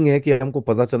यर्निंग है कि हमको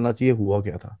पता चलना चाहिए हुआ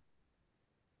क्या था।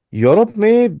 यूरोप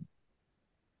में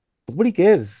बड़ी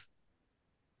केयर्स,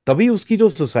 तभी उसकी जो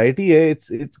सोसाइटी है,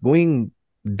 it's going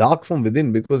dark from with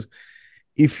in, because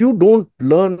if you don't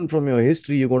learn from your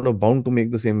history you gonna bound to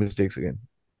make the same mistakes again.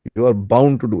 You are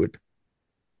bound to do it.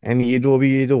 And ये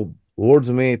जो words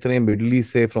में इतने middle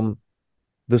east से, from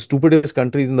the stupidest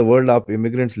countries in the world आप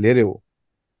immigrants ले रहे हो,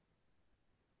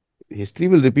 history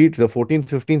will repeat, the 14th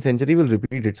 15th century will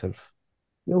repeat itself.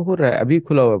 ये हो रहा है, अभी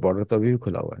खुला हुआ है बॉर्डर, तो अभी भी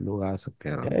खुला हुआ है, लोग आ सकते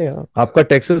हैं आराम क्या से। यार, आपका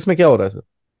टेक्सास में क्या हो रहा है सर?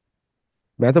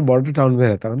 मैं तो बॉर्डर टाउन में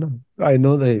रहता हूँ ना, आई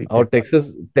नो द और एग्जैक्ट।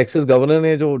 टेक्सास टेक्सास गवर्नर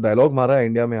ने जो डायलॉग मारा है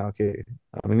इंडिया में आके,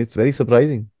 I mean it's very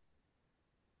surprising.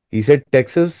 He said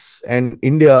Texas and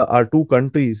India are to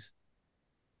countries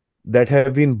that have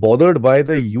been bothered by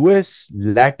the US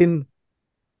Latin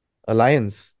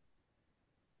alliance.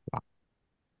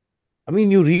 I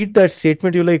mean, you read that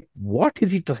statement, you're like, what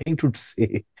is he trying to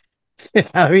say?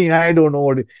 I mean, I don't know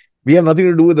what. We have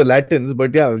nothing to do with the Latins,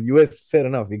 but yeah, US, fair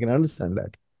enough. We can understand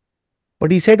that.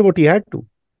 But he said what he had to,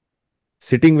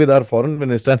 sitting with our foreign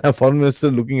minister, and our foreign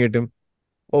minister looking at him,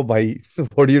 oh, bhai,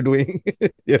 what are you doing?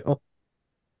 you know.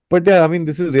 But yeah, I mean,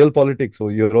 this is real politics. So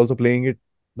you're also playing it.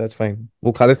 That's fine.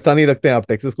 वो खालिस्तानी रखते हैं, आप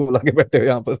Texas को बुला के बैठे हो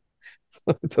यहाँ पर.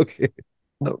 It's okay.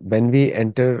 When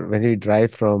we drive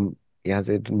from यहाँ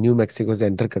से न्यू मैक्सिको से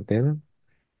एंटर करते हैं ना,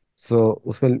 सो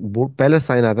उसमें पहला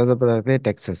साइन आता था, पता है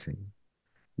टेक्सास है,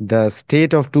 the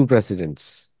state of to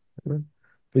presidents, है ना।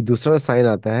 फिर दूसरा साइन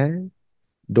आता है,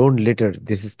 don't litre,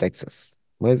 this is Texas.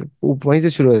 वहीं से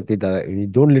शुरू होती है दादा,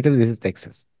 don't litre, this is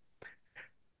Texas.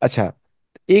 अच्छा,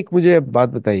 एक मुझे अब बात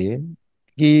बताइए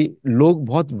कि लोग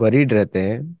बहुत वरीड रहते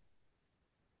हैं।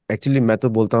 एक्चुअली मैं तो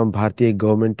बोलता हूँ भारतीय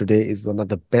government today is one of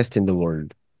the best in the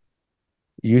world.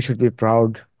 You should be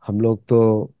proud. हम लोग तो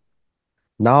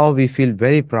now we feel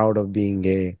very proud of being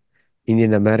a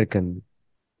Indian American.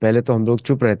 पहले तो हम लोग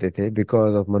चुप रहते थे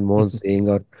बिकॉज ऑफ मनमोहन सिंह,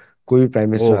 और कोई भी प्राइम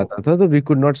मिनिस्टर Oh, आता था तो we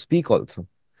could not speak also,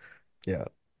 yeah.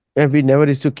 And we never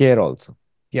is to care also,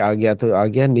 कि आ गया तो आ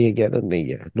गया, नहीं गया तो नहीं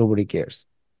गया, नो बडी केयर्स।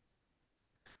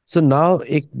 सो नाउ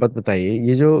एक बात बताइए,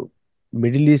 ये जो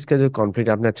मिडिल ईस्ट का जो कॉन्फ्लिक्ट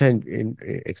आपने अच्छा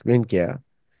एक्सप्लेन किया,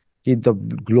 कि the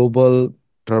global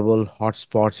trouble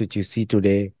hotspots which you see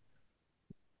today,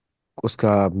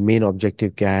 उसका मेन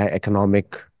ऑब्जेक्टिव क्या है,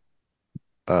 इकोनॉमिक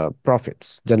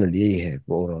प्रॉफिट्स जनरली यही है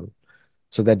overall,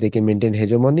 so that they can maintain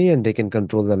hegemony and they can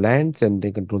control the lands and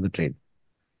they control the trade.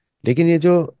 लेकिन ये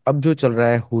जो अब जो चल रहा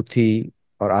है हूथी,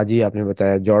 और आज ही आपने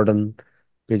बताया जॉर्डन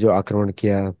पे जो आक्रमण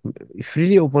किया,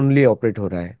 फ्रीली ओपनली ऑपरेट हो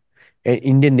रहा है, and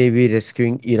Indian navy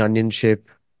rescuing Iranian ship,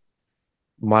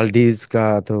 Maldives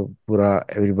का तो पूरा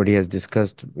everybody has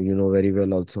discussed, you know very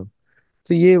well also.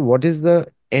 तो ये what is the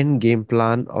end game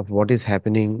plan of what is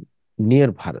happening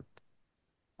near Bharat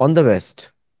on the waste?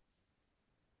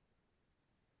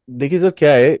 देखिए sir,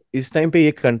 क्या है इस टाइम पे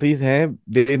ये कंट्रीज हैं,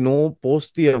 they know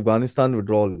post the Afghanistan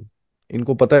withdrawal,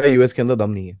 इनको पता है यूएस के अंदर दम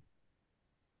नहीं है,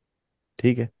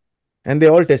 ठीक है? And they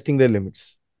all testing there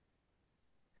limits,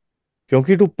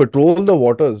 क्योंकि to petrol the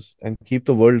waters and keep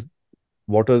the world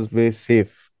waters way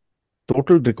safe,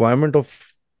 total requirement of,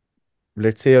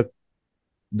 let's say,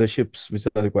 the ships which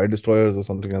are required, destroyers or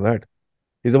something like that,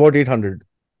 is about 800,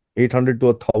 800 to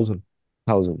 1,000.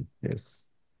 1,000, yes.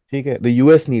 ठीक है, the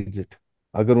US needs it,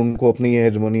 अगर उनको अपनी ये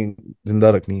हेजमोनी जिंदा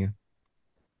रखनी है।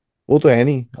 वो तो है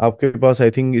नहीं आपके पास।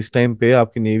 आई थिंक इस टाइम पे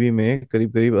आपकी नेवी में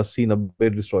करीब करीब 80-90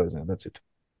 डिस्ट्रॉयर्स हैं, दैट्स इट।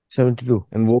 72.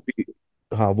 एंड वो भी,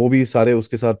 हाँ, वो भी सारे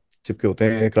उसके साथ चिपके होते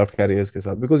हैं एयरक्राफ्ट कैरियर्स के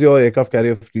साथ, because your aircraft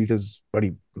carrier fleet is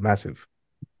बड़ी मैसिव।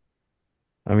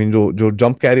 आई मीन जो जो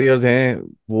जंप कैरियर्स हैं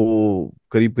वो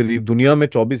करीब करीब दुनिया में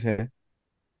 24 हैं,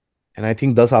 एंड आई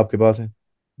थिंक 10 आपके पास हैं।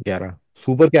 11.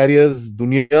 सुपर कैरियर्स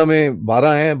दुनिया में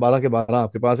 12 हैं, 12 के 12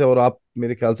 आपके पास है, और आप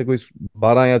मेरे ख्याल से कोई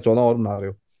 12 या 14 और बना रहे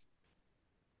हो।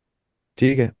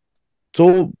 ठीक है,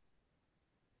 so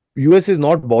US is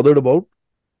not bothered about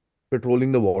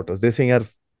patrolling the waters, दे से यार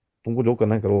तुमको जो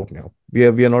करना है करो अपने आप,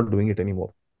 we are not doing it any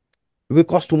more, because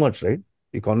cost too much, right?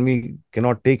 Economy can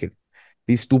not take it.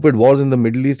 These stupid wars in the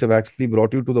Middle East have actually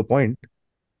brought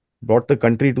the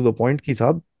country to the point कि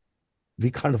साहब we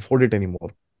can't afford it anymore,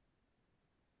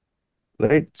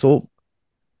 right? So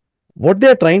what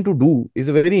they are trying to do is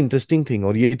a very interesting thing,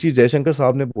 और ये चीज जयशंकर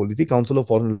साहब ने बोली थी council of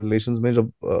foreign relations में,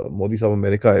 जब मोदी साहब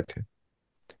अमेरिका आए थे।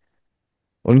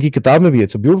 उनकी किताब में भी,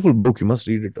 it's a beautiful book, you must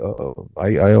read it.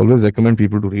 I I always recommend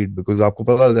people to read, because आपको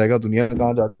पता चल जाएगा दुनिया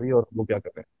कहाँ जा रही है और वो क्या कर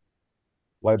रहे हैं,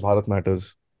 why Bharat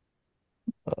matters.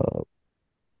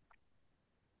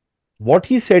 What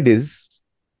he said is,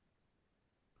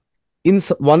 in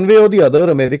one way और द अदर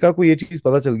अमेरिका को ये चीज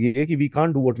पता चल गई है कि we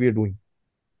can't do what we are doing,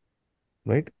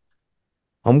 right?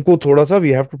 हमको थोड़ा सा,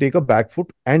 we have to take a back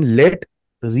foot and let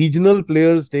regional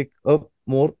players take a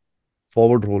more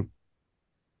forward role.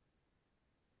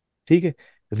 ठीक है,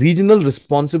 रीजनल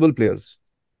रिस्पॉन्सिबल प्लेयर्स।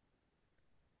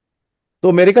 तो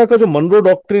अमेरिका का जो मनरो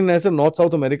डॉक्ट्रिन है sir, north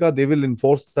south America, they will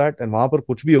enforce that, and वहां पर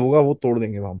कुछ भी होगा वो तोड़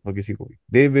देंगे वहां पर किसी को भी,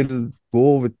 they will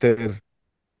go with their,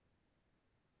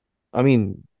 I mean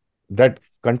that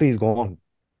country is gone,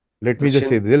 let me just Russian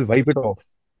से they will wipe it of.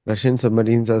 Russian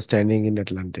submarines are standing in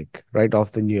Atlantic, right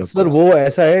off the New York sir वो coast.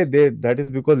 ऐसा है, दे that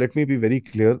is because, let me be very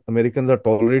clear, American are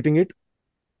tolerating it.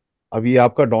 अभी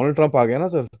आपका Donald Trump आ गया ना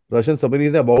sir, Russian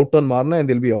submarine about turn मारना है,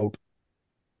 दिल be out.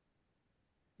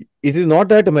 It is not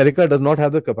that America does not have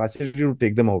the capacity to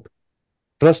take them out,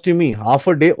 trust me, half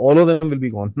a day all of them will be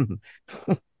gone.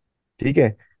 ठीक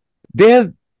है, they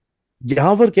are,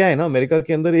 यहां पर क्या है ना अमेरिका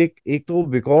के अंदर, एक एक तो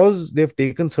because they have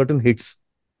taken certain hits,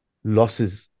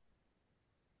 losses,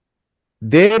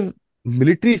 there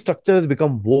military structure has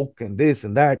become woke and this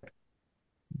and that,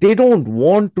 they don't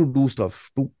want to do stuff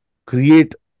to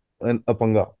create a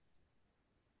panga,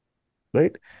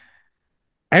 right?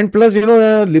 And plus,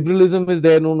 liberalism is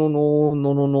there. No, no, no,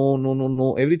 no, no, no, no, no,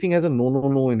 no. Everything has a no, no,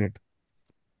 no in it.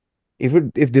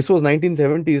 If this was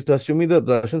 1970s, trust you me, the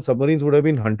Russian submarines would have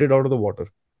been hunted out of the water.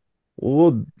 वो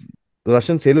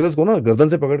Russian sellers को ना गर्दन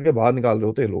से पकड़ के बाहर निकाल रहे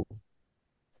होते हैं लोग।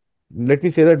 Let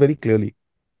me say that very clearly.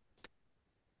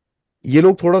 ये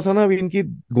लोग थोड़ा सा ना अभी इनकी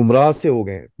गुमराह से हो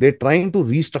गए, they trying to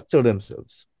restructure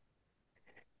themselves.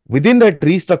 With in that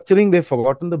restructuring they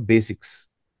forgotten the basics,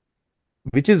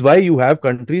 which is why you have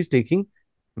countries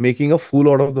making a fool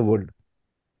out of the world.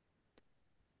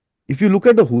 If you look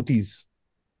at the Houthis,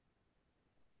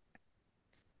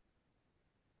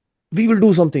 we will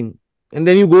do something, and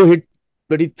then you go hit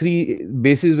 33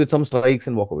 bases with some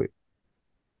strikes and walk away.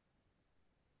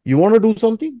 You want to do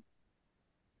something?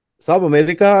 साहब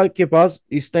America के पास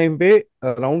इस time पे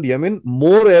around Yemen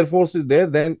more air force is there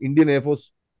then Indian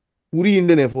air force, पूरी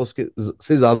Indian air force के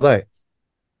से ज्यादा है।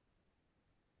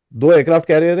 2 aircraft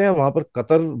carrier हैं वहां पर,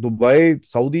 कतर, दुबई,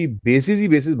 सऊदी, बेसिस ही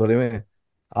बेसिस भरे हुए हैं।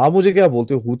 आप मुझे क्या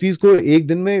बोलते हो, हुतीज को एक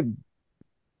दिन में,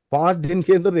 5 दिन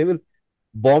के अंदर they will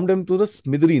bomb them to the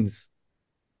स्मिथरीन्स।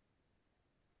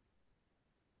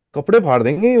 कपड़े फाड़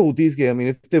देंगे ये हुतीज के, I mean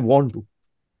if they want to,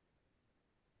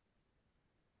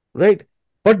 right?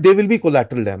 But they will be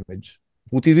collateral damage.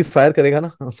 हुती भी फायर करेगा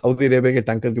ना, सऊदी अरेबिया के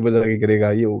टैंकर के ऊपर जाके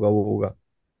करेगा, ये होगा वो होगा।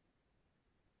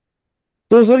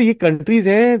 तो सर ये कंट्रीज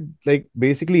हैं, like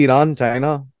basically Iran,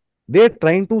 China, they are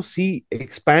trying to C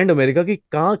expand America की,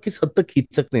 कहाँ किस हद तक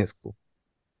खींच सकते हैं इसको।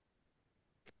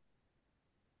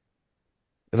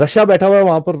 रशिया बैठा हुआ है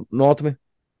वहां पर नॉर्थ में,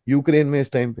 यूक्रेन में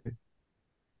इस टाइम पे,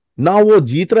 ना वो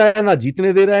जीत रहा है, ना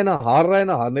जीतने दे रहा है, ना हार रहा है,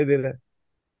 ना हारने दे रहा है।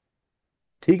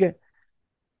 ठीक है,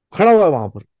 खड़ा हुआ है वहां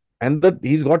पर, and that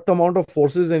he is got the amount of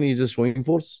forces and he is just showing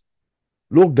force.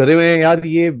 लोग डरे हुए हैं यार,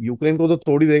 ये यूक्रेन को तो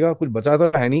तोड़ ही देगा, कुछ बचा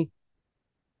तो है नहीं,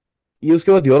 ये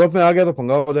उसके बाद यूरोप में आ गया तो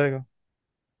पंगा हो जाएगा।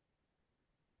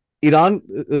 ईरान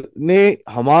ने,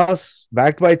 हमास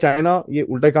बैक्ड बाय चाइना, ये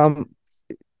उल्टा काम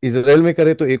इसराइल में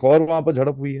करे तो एक और वहां पर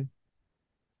झड़प हुई है।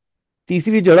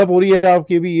 तीसरी झड़प हो रही है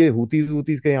आपकी भी ये हुतीज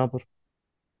हुतीज के यहाँ पर।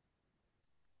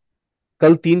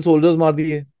 कल 3 सोल्जर्स मार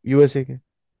दिए यूएसए के।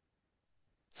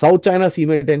 साउथ चाइना सी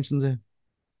में टेंशन है।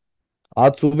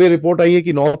 आज सुबह रिपोर्ट आई है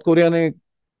कि नॉर्थ कोरिया ने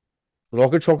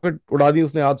रॉकेट शॉकेट उड़ा दी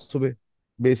उसने आज सुबह,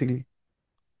 बेसिकली।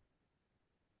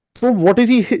 तो what is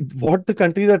he what the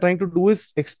countries are trying to do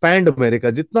is expand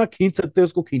America, जितना खींच सकते हैं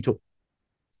उसको खींचो।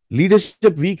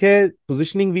 लीडरशिप वीक है,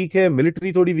 पोजिशनिंग वीक है,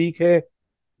 मिलिट्री थोड़ी वीक है,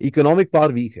 इकोनॉमिक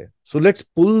पावर वीक है। So let's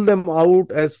pull them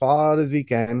out as far as we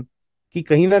can, कि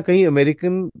कहीं ना कहीं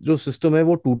अमेरिकन जो सिस्टम है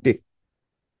वो टूटे।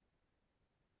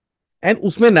 एंड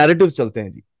उसमें नैरेटिव चलते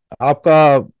हैं जी।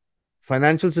 आपका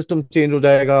फाइनेंशियल सिस्टम चेंज हो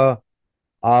जाएगा,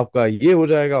 आपका ये हो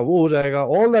जाएगा, वो हो जाएगा,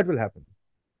 all that will happen.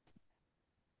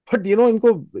 But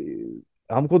इनको,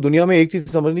 हमको दुनिया में एक चीज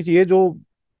समझनी चाहिए, जो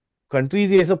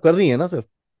कंट्रीज ये सब कर रही है ना सर,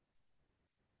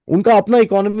 उनका अपना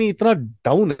इकोनॉमी इतना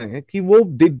डाउन है कि वो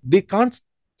they can't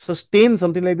sustain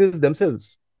something like this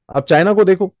themselves. आप चाइना को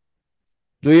देखो,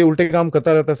 जो ये उल्टे काम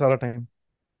करता रहता है सारा टाइम।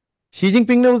 शी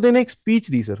जिनपिंग ने उस दिन एक स्पीच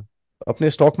दी सर अपने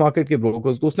स्टॉक मार्केट के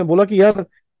ब्रोकर्स को। उसने बोला कि यार,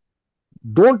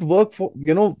 don't work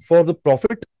for for the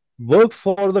profit, work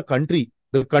for the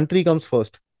country comes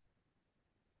first.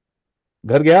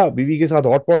 घर गया, बीवी के साथ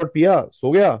हॉट पॉट पिया,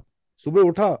 सो गया, सुबह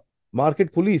उठा,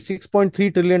 मार्केट खुली, $6.3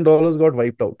 trillion got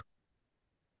wiped out.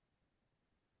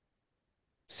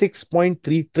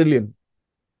 6.3 trillion,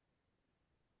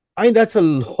 I that's a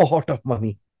lot of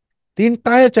money. The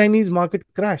entire Chinese market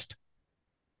crashed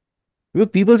because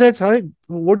people said, "सारे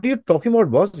what are you talking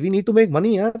about boss, we need to make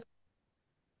money यार,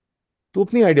 तू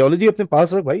अपनी ideology अपने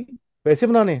पास रख भाई, पैसे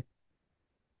बनाने हैं।"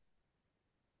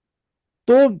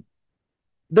 तो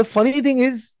द फनी थिंग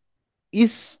इज,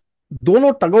 इस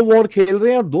दोनों टग ऑफ वॉर खेल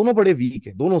रहे हैं और दोनों बड़े वीक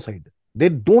है, दोनों side. They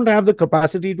don't have the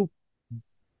capacity to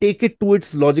take it to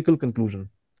it's logical conclusion.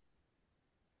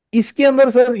 इसके अंदर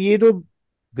सर ये जो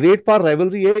ग्रेट पार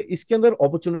राइवलरी है, इसके अंदर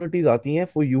अपॉर्चुनिटीज आती हैं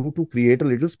for you to create a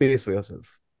little space for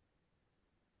yourself.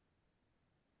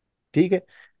 ठीक है,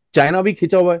 चाइना भी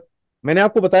खिंचा हुआ है। मैंने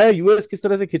आपको बताया यूएस किस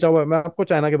तरह से खिंचा हुआ है, मैं आपको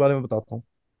चाइना के बारे में बताता हूँ।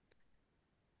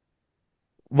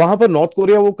 वहां पर नॉर्थ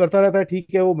कोरिया वो करता रहता है,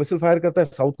 ठीक है, वो मिसाइल फायर करता है,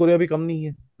 साउथ कोरिया भी कम नहीं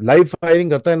है, लाइव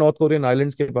फायरिंग करता है नॉर्थ कोरियन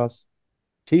आइलैंड्स के पास।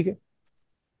 ठीक है,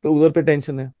 तो उधर पे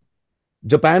टेंशन है।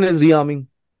 Japan is रीआर्मिंग।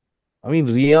 I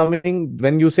mean रीआर्मिंग,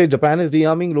 when you से जापान इज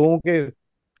रीआर्मिंग, लोगों के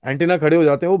एंटीना खड़े हो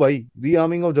जाते हैं, ओ भाई,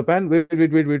 रीआर्मिंग of Japan, wait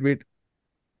wait wait wait wait.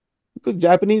 Because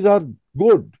Japanese are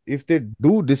good, if they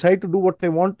do decide to do what they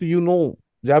want,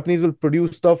 Japanese will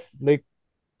produce stuff like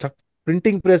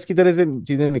printing press की तरह से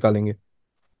चीजें निकालेंगे।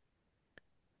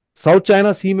 साउथ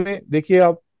चाइना सी में देखिए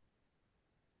आप,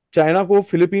 चाइना को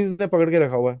फिलीपींस ने पकड़ के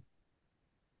रखा हुआ है।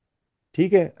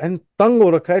 ठीक है, एंड तंग हो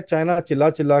रखा है चाइना चिल्ला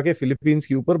चिल्ला के फिलीपींस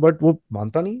के ऊपर, बट वो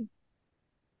मानता नहीं।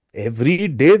 Every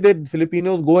day they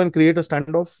Filipinos go and create a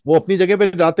stand of. वो अपनी जगह पे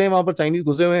जाते हैं, वहां पर चाइनीज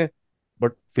घुसे हुए हैं,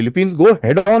 but Philippines go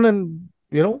head on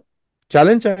and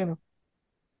challenge China.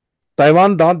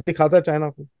 Taiwan दांत दिखाता है चाइना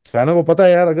को। चाइना को पता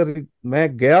है यार, अगर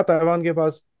मैं गया ताइवान के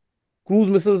पास, क्रूज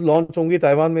मिसाइल्स लॉन्च होंगी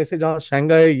ताइवान में से, जहां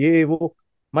शंघाई ये वो,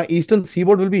 my eastern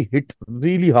seaboard will be hit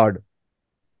really hard.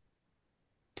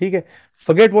 ठीक है,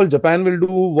 forget what Japan will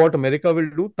do, what America will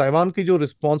do, Taiwan की जो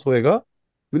रिस्पॉन्स होएगा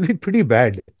will be pretty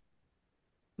bad.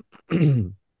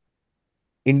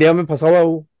 India में फंसा हुआ है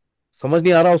वो, समझ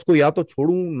नहीं आ रहा उसको, या तो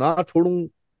छोड़ूं ना छोड़ूं।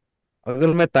 अगर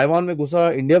मैं ताइवान में घुसा,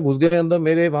 इंडिया घुस गए अंदर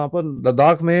मेरे, वहां पर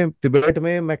लद्दाख में, तिब्बत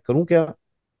में, मैं करूं क्या?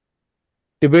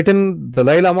 तिब्बतन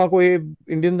दलाई लामा को ये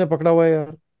इंडियन ने पकड़ा हुआ है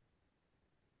यार।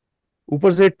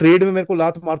 ऊपर से ट्रेड में मेरे को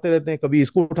लात मारते रहते हैं, कभी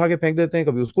इसको उठा के फेंक देते हैं,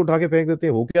 कभी उसको उठा के फेंक देते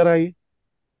हैं, हो क्या रहा है ये?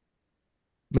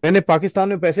 मैंने पाकिस्तान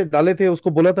में पैसे डाले थे, उसको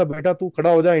बोला था बेटा तू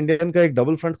खड़ा हो जा, इंडियन का एक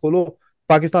डबल फ्रंट खोलो।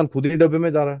 पाकिस्तान खुद ही डब्बे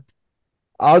में जा रहा है।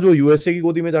 आज वो यूएसए की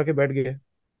गोदी में जाके बैठ गया है।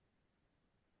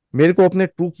 मेरे को अपने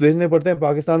ट्रूप्स भेजने पड़ते हैं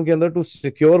पाकिस्तान के अंदर to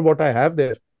secure what I have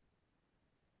their.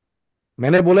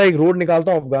 मैंने बोला एक रोड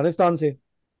निकालता हूं अफगानिस्तान से,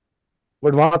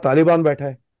 बट वहां तालिबान बैठा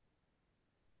है।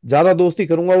 ज्यादा दोस्ती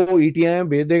करूंगा, वो ईटीआई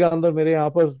भेज देगा अंदर मेरे, यहाँ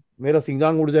पर मेरा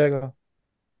सिंजांग उड़ जाएगा।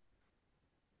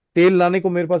 तेल लाने को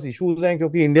मेरे पास इश्यूज हैं,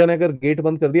 क्योंकि इंडिया ने अगर गेट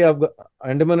बंद कर दिया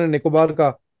अंडमान एंड निकोबार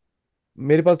का,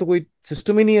 मेरे पास तो कोई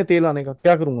सिस्टम ही नहीं है तेल आने का,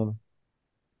 क्या करूंगा मैं?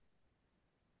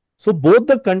 So both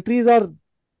the countries are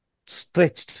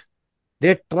stretched, they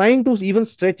are trying to even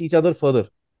stretch each other further.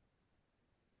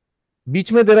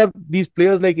 बीच में there are these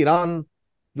players like Iran,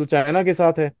 जो चाइना के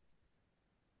साथ है,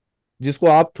 जिसको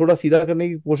आप थोड़ा सीधा करने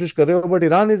की कोशिश कर रहे हो, बट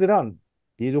ईरान इज ईरान।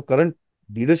 ये जो करंट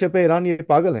लीडरशिप है ईरान, ये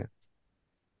पागल है,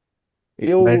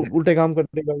 ये उल्टे काम कर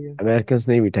देगा ये। अमेरिकन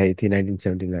ने ही बिठाई थी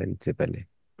 1979 से पहले।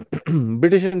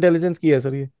 ब्रिटिश इंटेलिजेंस की है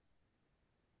सर ये।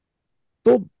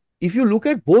 तो if you look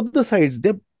at both the sides,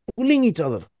 they pulling each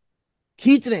other,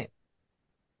 खींच रहे हैं।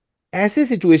 ऐसे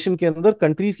सिचुएशन के अंदर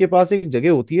कंट्रीज के पास एक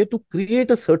जगह होती है to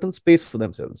create a certain space for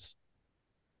themselves,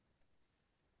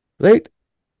 right?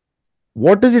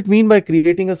 What does it mean by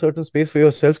creating a certain space for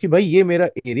yourself, कि भाई ये मेरा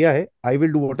एरिया है, I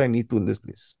will do what I need to in this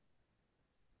place.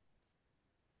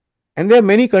 And there are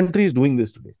many countries doing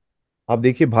this today. आप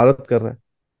देखिए भारत कर रहा है,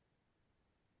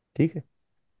 ठीक है।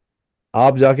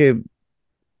 आप जाके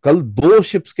कल 2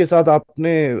 शिप्स के साथ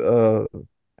आपने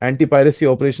एंटी पायरेसी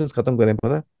ऑपरेशन खत्म करें,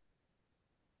 पता है?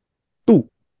 2।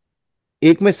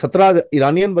 एक में 17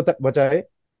 ईरानियन बचाए,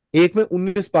 एक में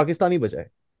 19 पाकिस्तानी बचाए।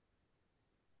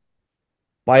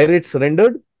 Pirate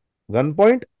surrendered, gun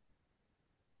point,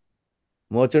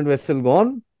 merchant vessel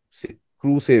gone,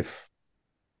 crew safe.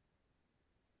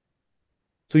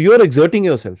 So you are exerting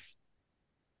your self.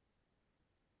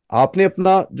 आपने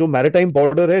अपना जो मैरिटाइम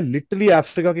बॉर्डर है लिटरली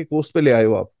अफ्रीका के कोस्ट पे ले आए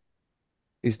हो आप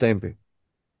इस टाइम पे।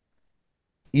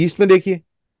 ईस्ट में देखिए,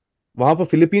 वहां पर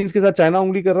फिलीपींस के साथ चाइना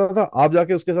उंगली कर रहा था, आप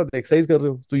जाके उसके साथ एक्सरसाइज कर रहे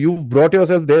हो। तो you brought your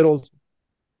self there also,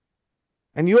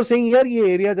 and you are saying यार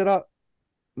ये एरिया जरा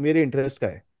मेरे इंटरेस्ट का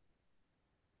है।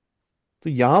 तो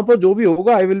यहां पर जो भी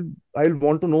होगा, I will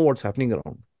want to know what's happening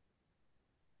around.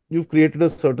 You created a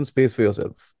certain space for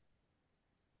yourself.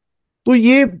 तो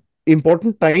ये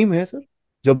इंपॉर्टेंट टाइम है सर,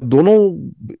 जब दोनों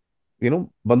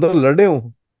बंदर लड़ रहे हो।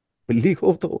 बिल्ली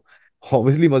को तो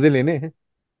ऑब्वियसली मजे लेने हैं।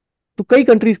 तो कई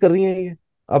कंट्रीज कर रही हैं ये।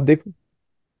 आप देखो,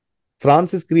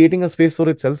 France is creating a space for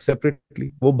itself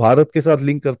separately, वो भारत के साथ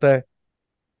लिंक करता है।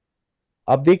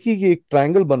 आप देखिए कि एक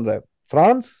ट्रायंगल बन रहा है।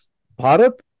 फ्रांस,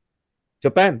 भारत,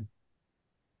 जापान,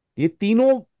 ये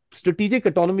तीनों स्ट्रेटेजिक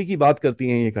इकोनॉमी की बात करती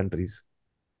हैं ये countries.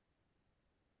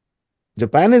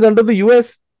 Japan is under the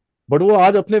US, but वो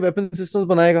आज अपने वेपन सिस्टम्स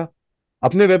बनाएगा।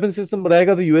 अपने वेपन सिस्टम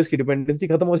बनाएगा तो यूएस की डिपेंडेंसी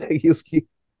खत्म हो जाएगी उसकी।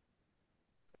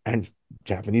 And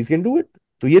Japanese can do it.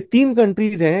 तो ये 3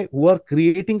 कंट्रीज हैं who are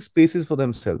creating spaces for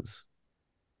themselves.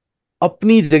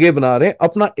 अपनी जगह बना रहे हैं,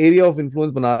 अपना एरिया ऑफ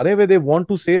इन्फ्लुएंस बना रहे हैं, वे दे वांट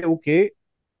टू से okay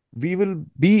we will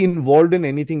be involve in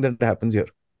anything that happens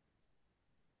here.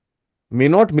 May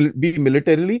not be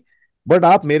militarily, but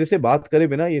आप मेरे से बात करे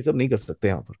बिना ये सब नहीं कर सकते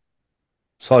यहां पर।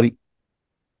 Sorry,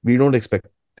 we don't expect.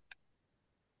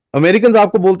 American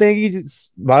आपको बोलते हैं कि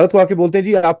भारत को आके बोलते हैं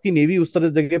जी आपकी नेवी उस तरह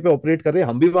जगह पे ऑपरेट कर रहे हैं,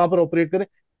 हम भी वहां पर ऑपरेट करें,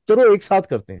 चलो एक साथ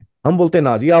करते हैं। हम बोलते हैं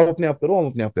ना जी, आप अपने आप करो, हम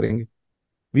अपने आप करेंगे।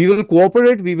 We will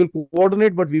cooperate, we will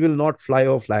coordinate, but we will not fly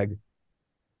और flag.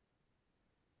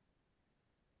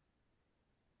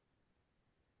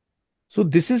 So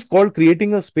this is called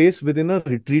creating a space with in a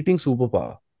retreating super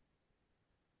power.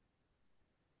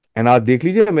 And आज देख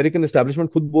लीजिए, अमेरिकन एस्टेब्लिशमेंट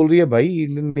खुद बोल रही है भाई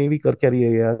इंडियन नेवी कर क्या रही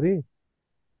है यार ये।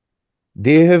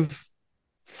 They have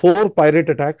 4 pirate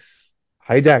attacks,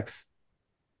 hijacks,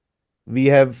 we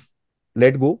have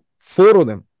let go 4 of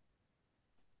them।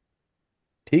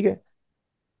 ठीक है,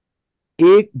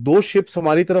 एक दो शिप्स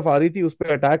हमारी तरफ आ रही थी, उस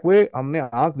पर अटैक हुए, हमने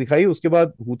आंख दिखाई, उसके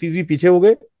बाद हूतीज भी पीछे हो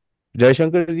गए।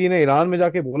 जयशंकर जी ने ईरान में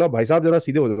जाके बोला भाई साहब जरा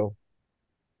सीधे हो जाओ।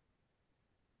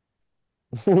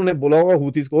 उन्होंने बोला होगा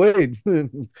हूतीज को,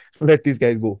 let this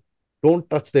guys go, don't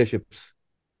touch there ships.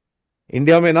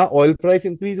 India में ना ऑयल प्राइस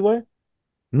इंक्रीज हुआ है,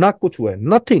 ना कुछ हुआ है,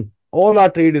 nothing. All are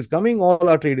trade is coming, all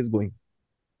are trade is going.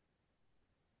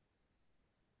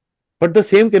 But the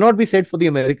same can not be said for the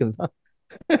American.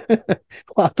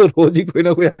 वहां तो रोज ही कोई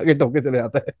ना कोई आगे टोके चले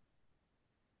आता है।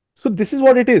 So this is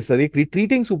what it is sir, एक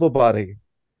रिट्रीटिंग सुपर पावर है।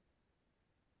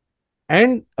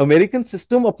 एंड अमेरिकन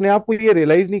सिस्टम अपने आप को ये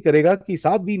रियलाइज नहीं करेगा कि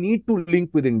साहब we need to link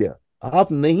with India.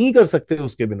 आप नहीं कर सकते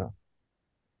उसके बिना।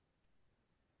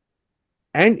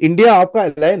 एंड इंडिया आपका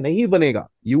एलाय नहीं बनेगा।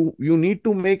 You need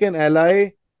to make an alloy,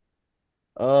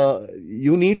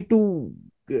 you need to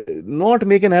not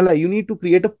make an alloy, you need to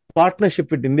create a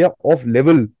partnership with India of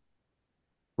level.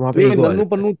 वहां तो पे ये ईगो आ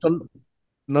जाता है।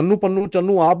 नन्नू पन्नू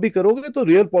चन्नू आप भी करोगे तो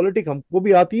रियल पॉलिटिक हमको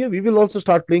भी आती है, we will also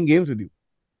start playing games with you.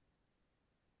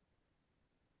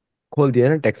 खोल दिया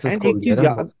ना, टेक्सास एंड खोल एक दिया चीज ना।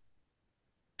 याद,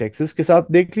 टेक्सास के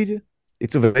साथ देख लीजिए,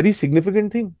 it's a very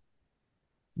significant thing.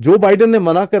 Joe Biden ने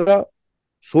मना करा,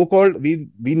 so called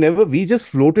V never, we just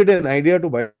floated an idea to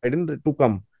Biden to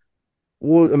come.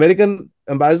 वो अमेरिकन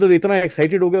एम्बेसडर इतना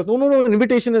एक्साइटेड हो गया, no no no,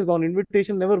 invitation is gone,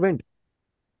 invitation never went.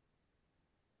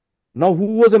 Now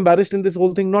who was embarrassed in this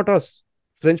whole thing? Not us.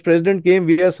 French president came,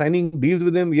 we are signing deals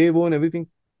with him, ये वो and everything.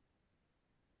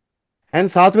 And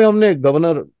साथ में हमने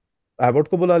governor Abbott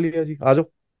को बुला लिया जी, आ जाओ।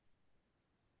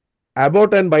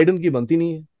 Abbott and Biden की बनती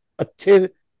नहीं है, अच्छे,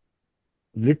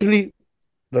 लिटरली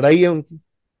लड़ाई है उनकी।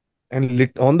 And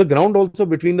on the ground also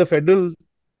between the federal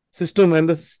system and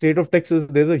the state of Texas,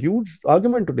 there's a huge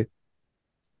argument today.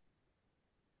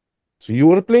 So you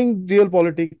are playing real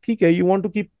politics. ठीक है, you want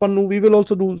to keep Pannu, we will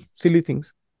also do silly things.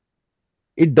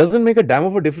 It doesn't make a damn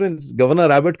of a difference.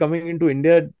 Governor Abbott coming into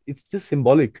India, it's just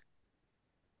symbolic.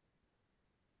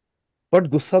 But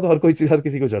गुस्सा तो हर कोई चीज हर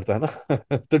किसी को चढ़ता है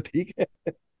ना तो ठीक है,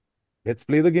 लेट्स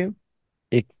प्ले द गेम।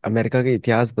 एक अमेरिका का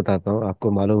इतिहास बताता हूँ,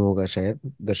 आपको मालूम होगा शायद,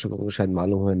 दर्शकों को शायद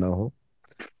मालूम हो ना हो।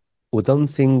 उधम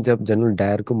सिंह जब जनरल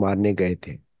डायर को मारने गए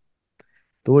थे,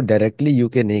 तो वो डायरेक्टली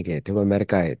यूके नहीं गए थे, वो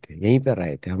अमेरिका आए थे, यहीं पर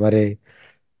आए थे हमारे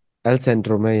एल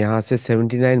सेंट्रो में। यहाँ से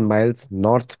 79 माइल्स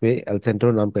नॉर्थ पे एल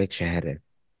सेंट्रो नाम का एक शहर है।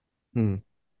 हम्म।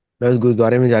 मैं उस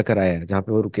गुरुद्वारे में जाकर आया जहाँ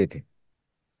पे वो रुके थे,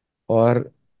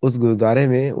 और उस गुरुद्वारे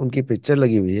में उनकी पिक्चर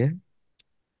लगी हुई है।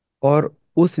 और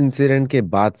उस इंसिडेंट के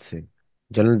बाद से,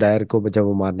 जनरल डायर को जब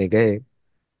वो मारने गए,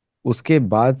 उसके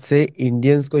बाद से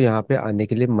इंडियंस को यहाँ पे आने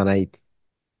के लिए मनाई थी।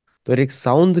 तो एक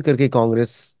साउंद करके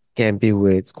कांग्रेस कैंपी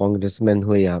हुए, कांग्रेसमैन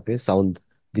हुए यहाँ पे, साउंद,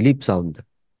 दिलीप साउंद,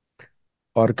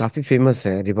 और काफी फेमस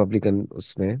है रिपब्लिकन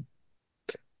उसमें।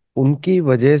 उनकी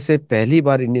वजह से पहली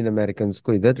बार इंडियन अमेरिकन्स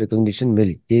को इधर रिकॉग्निशन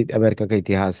मिली, ये अमेरिका का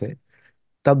इतिहास है।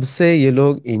 तब से ये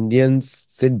लोग इंडियंस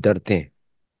से डरते हैं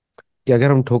कि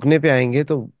अगर हम ठोकने पे आएंगे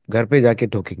तो घर पे जाके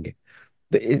ठोकेंगे।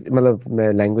 तो मतलब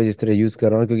मैं लैंग्वेज इस तरह यूज कर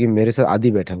रहा हूँ क्योंकि मेरे साथ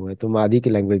आदि बैठा हुआ है, तो मैं आदि की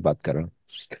लैंग्वेज बात कर रहा हूँ।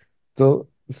 तो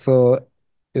सो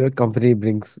कंपनी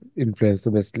ब्रिंग्स इन्फ्लुएंस,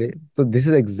 तो इसलिए तो दिस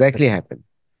इज एग्जैक्टली हैपन।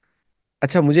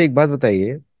 अच्छा, मुझे एक बात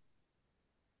बताइए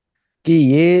कि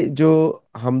ये जो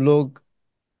हम लोग,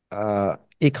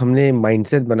 एक हमने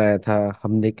माइंडसेट बनाया था,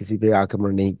 हमने किसी पे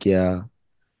आक्रमण नहीं किया,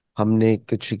 हमने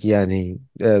कुछ किया नहीं,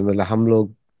 मतलब हम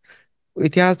लोग,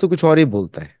 इतिहास तो कुछ और ही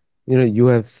बोलता है। यू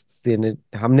हैव सीन इट,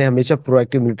 हमने हमेशा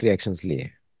प्रोएक्टिव मिलिट्री एक्शंस लिए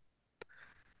हैं।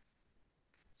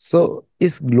 सो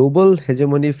इस ग्लोबल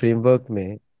हेजेमोनी फ्रेमवर्क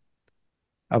में,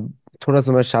 अब थोड़ा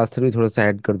सा मैं शास्त्र भी थोड़ा सा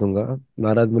ऐड कर दूंगा।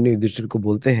 नारद मुनि युधिष्ठिर को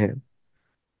बोलते हैं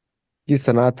कि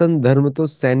सनातन धर्म तो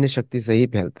सैन्य शक्ति से ही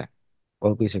फैलता है,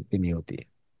 और कोई शक्ति नहीं होती है।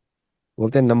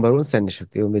 बोलते हैं नंबर वन सैन्य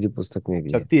शक्ति, वो मेरी पुस्तक में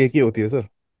भी है। शक्ति एक ही होती है सर।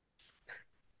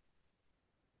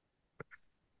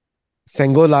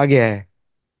 सेंगोल आ गया है,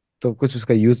 तो कुछ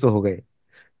उसका यूज तो हो गए।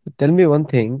 टेल मी वन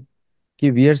थिंग, कि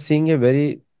we are seeing a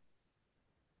very,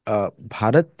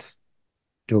 Bharat,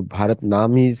 जो भारत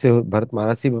नाम ही से भरत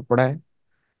मानसी में पड़ा है,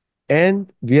 and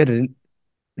we are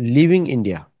leaving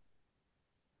India,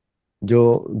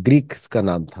 जो ग्रीक्स का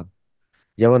नाम था,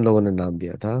 यवन लोगों ने नाम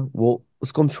दिया था, वो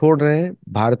उसको हम छोड़ रहे हैं,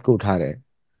 भारत को उठा रहे हैं।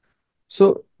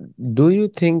 सो डू यू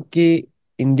थिंक कि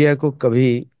इंडिया को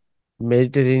कभी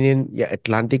मेडिटेरेनियन या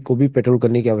अटलांटिक को भी पेट्रोल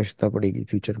करने की आवश्यकता पड़ेगी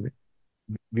फ्यूचर में?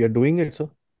 We are doing it sir.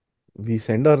 We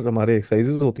send are, हमारे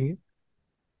एक्सरसाइजेज होती हैं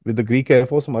विद द ग्रीक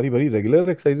एयरफोर्स, हमारी बड़ी रेगुलर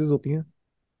एक्सरसाइजेज होती हैं।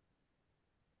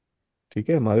 ठीक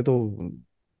है, हमारे तो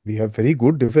we have very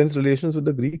good defence relations with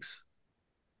the Greeks.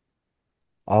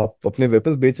 आप अपने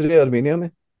वेपन्स बेच रहे हैं अर्मेनिया में,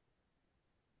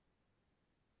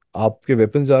 आपके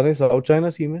वेपन्स जा रहे हैं साउथ चाइना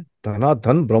सी में,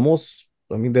 धनाधन BrahMos.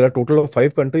 I mean there are total of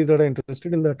 5 countries that are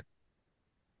interested in that.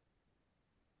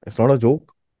 It's not a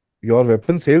joke. Your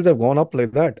weapon cells have gone up like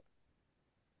that.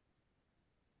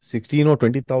 16 or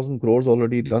 20,000 crores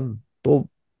already done. तो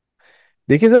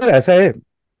देखिए sir, ऐसा है,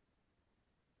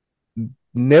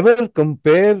 never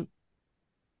compare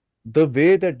the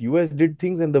way that US did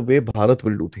things and the way Bharat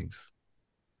will do things.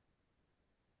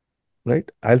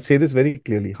 Right? I'll say this very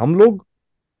clearly. हम लोग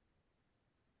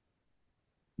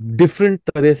different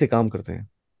तरह से काम करते हैं,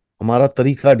 हमारा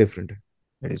तरीका डिफरेंट है।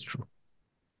 That is true.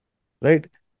 Right?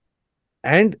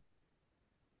 And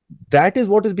that is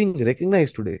what is being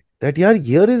recognised today, that यार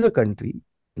हियर इज अ कंट्री,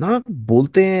 ना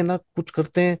बोलते हैं ना कुछ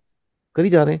करते हैं, करी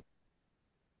जा रहे हैं,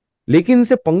 लेकिन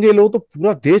इनसे पंगे लो तो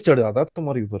पूरा देश चढ़ जाता है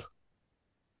तुम्हारे ऊपर।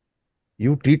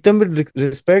 You treat them with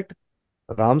respect,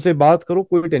 आराम से बात करो,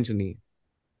 कोई टेंशन नहीं है,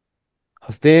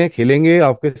 हंसते हैं खेलेंगे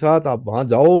आपके साथ, आप वहां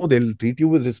जाओ, they will treat you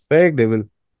with respect, they will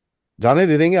जाने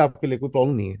दे देंगे, आपके लिए कोई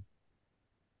प्रॉब्लम नहीं है।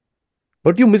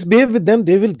 But you misbehave with them,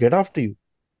 they will get after you.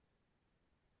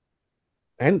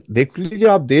 And देख लीजिए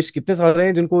आप, देश कितने सारे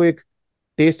हैं जिनको एक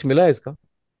टेस्ट मिला है इसका।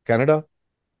 कनाडा,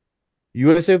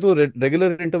 यूएसए तो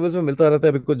रेगुलर इंटरवल्स में मिलता रहता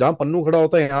है, बिकॉज जहां पन्नू खड़ा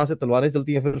होता है यहां से तलवारें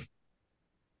चलती हैं। फिर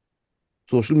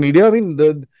social media, I mean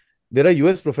there are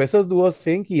US professors who are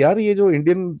saying कि यार ये जो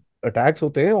इंडियन अटैक्स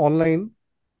होते हैं online,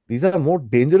 these are more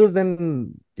dangerous than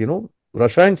you know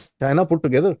Russia and China put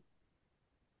together.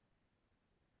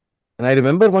 And I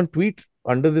remember one tweet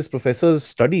under this professors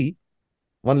study,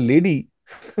 one lady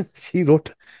she wrote,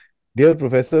 dear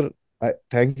professor,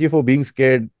 thank you for being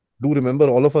scared. Do remember,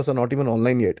 all of us are not even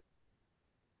online yet.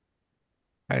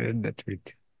 I read that tweet.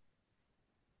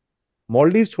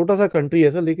 Maldives छोटा सा country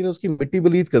है sir, लेकिन उसकी मिट्टी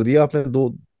बलीद कर दिया आपने दो।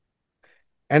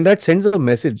 And that sends a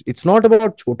message, it's not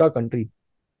about छोटा कंट्री।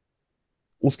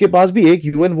 उसके पास भी एक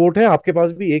यूएन वोट है, आपके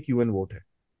पास भी एक यूएन वोट है।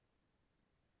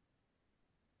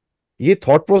 ये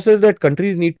thought process that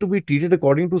countries need to be treated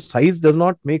according to size does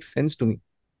not make sense to me.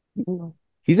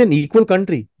 He is an equal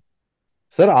country.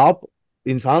 Sir आप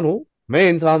इंसान हो, मैं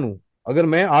इंसान हूं. अगर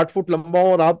मैं 8 फुट लंबा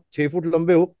हूं और आप 6 फुट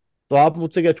लंबे हो, तो आप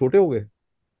मुझसे क्या छोटे हो गए?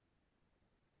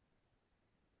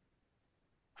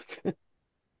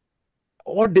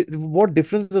 और what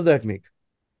difference does that make?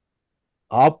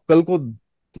 आप कल को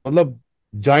मतलब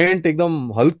जायंट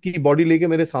एकदम हल्क की बॉडी लेके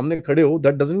मेरे सामने खड़े हो,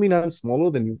 that doesn't mean I am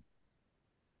smaller than you.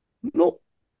 No,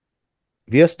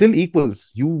 we are still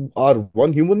equals. You are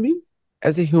one human being,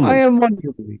 as a I human. am one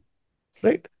human being,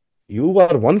 right? You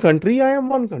are one country, I am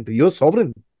one country. You're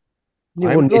sovereign. नहीं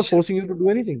I वो am not nation, forcing you to do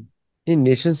anything. नहीं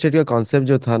nation state का concept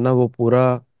जो था ना, वो पूरा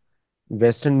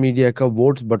western media का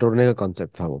वोट्स बटोरने का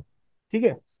कॉन्सेप्ट था वो। ठीक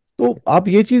है. तो आप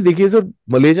ये चीज देखिए सर,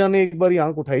 मलेशिया ने एक बार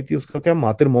आंख उठाई थी, उसका क्या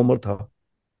मातिर मोहम्मद था,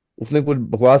 उसने कुछ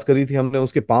बकवास करी थी, हमने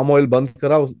उसके पाम ऑयल बंद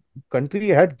करा. Country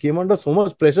had came under so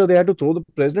much pressure, they had to throw the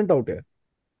president out है.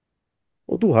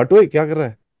 वो तू हटो, क्या कर रहा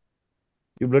है?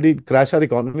 You bloody crash our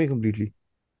economy completely.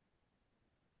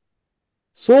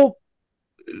 So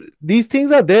these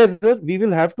things are there sir, we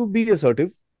will have to be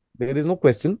assertive, there is no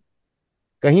question.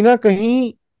 कहीं ना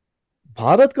कहीं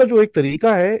भारत का जो एक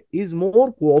तरीका है इज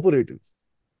मोर कोऑपरेटिव.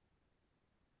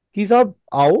 कि साहब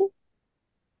आओ,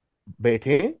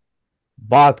 बैठे,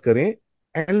 बात करें,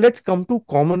 and let's come two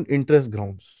common interest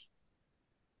grounds.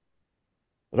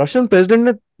 Russian president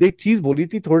ने एक चीज बोली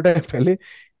थी थोड़े टाइम पहले.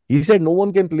 He said no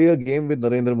one can play a game with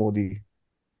Narendra Modi,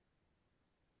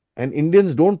 and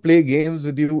Indians don't play games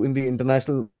with you in the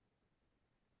international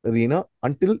arena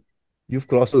until you've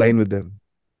crossed a line with them.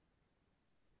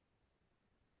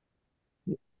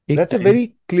 एक That's a time. very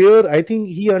clear, I think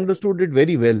he understood it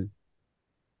very well.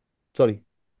 Sorry.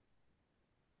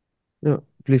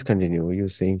 Please continue, you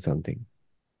saying something.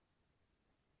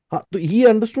 हाँ, तो he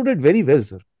understood it very well,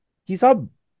 sir. कि साहब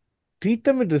treat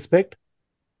them with respect.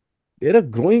 They're a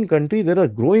growing country, they're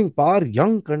a growing power,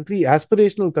 young country,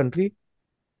 aspirational country.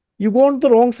 You go on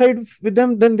the wrong side with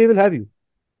them, then they will have you.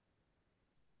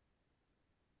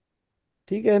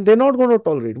 ठीक है, they're not going to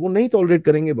tolerate. वो नहीं tolerate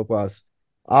करेंगे बकवास.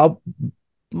 आप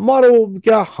मारो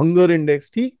क्या hunger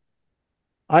index, ठीक.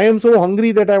 I am so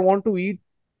hungry that I want to eat,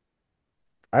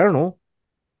 I don't know,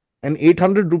 an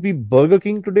 800 rupee Burger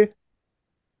King today.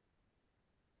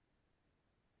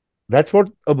 That's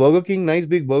what a Burger King nice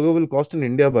big burger will cost in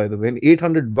India, by the way.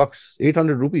 800 bucks,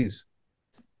 800 rupees,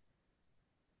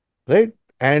 right?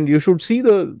 And you should see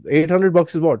the 800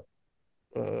 bucks is what?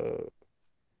 Uh,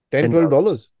 10, ten $12.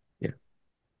 Dollars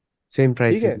same ठीक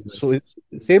price है. In US. So it's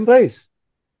same price.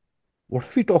 What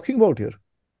are we talking about here?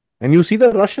 And you see the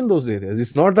rush in those areas.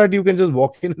 It's not that you can just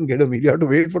walk in and get a meal. You have to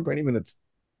wait for 20 minutes.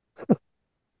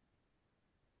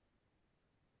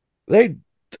 Right?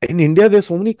 In India, there's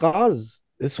so many cars.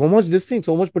 There's so much this thing,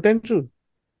 so much potential.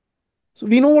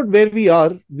 So we know what where we are.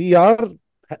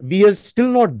 We are still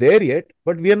not there yet,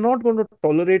 but we are not going to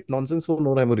tolerate nonsense for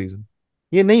no rhyme or reason.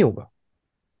 ये नहीं होगा.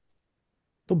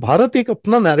 तो भारत एक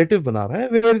अपना narrative बना रहा है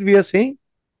where we are saying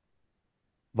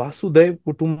वासुदैव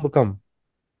कुटुंबकम.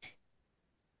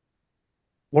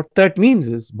 What that means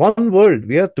is one world,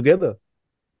 we are together.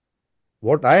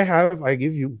 What I have, I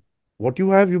give you. What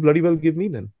you have, you bloody well give me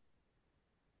then.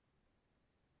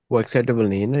 वो एक्सेप्टेबल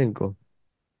नहीं है ना इनको।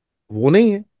 वो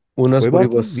नहीं है. ओनर्स कोई पूरी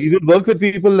बात नहीं. बस। We will work with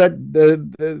people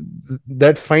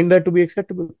that find that to be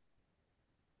acceptable.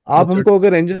 वो आप तो हमको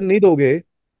अगर इंजन नहीं दोगे,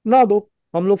 ना दो,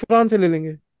 हम लोग फ्रांस से ले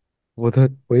लेंगे. वो तो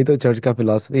वही तो चर्च का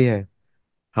फिलॉसफी है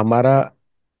हमारा।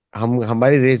 हम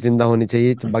हमारी रेस जिंदा होनी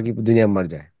चाहिए तो बाकी दुनिया मर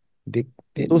जाए। देख,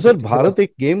 तो सर दैट्स भारत फिलॉसफी।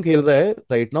 एक गेम खेल रहा है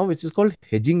right now which is called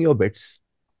hedging your bets.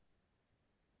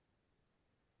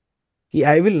 कि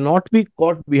I will not be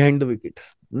caught behind the wicket.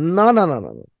 ना ना ना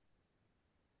ना.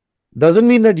 Doesn't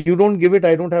mean that you don't give it,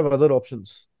 I don't have other options.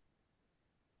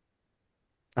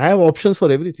 I have options for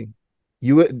everything.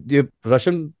 ये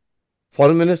Russian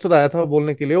foreign minister आया था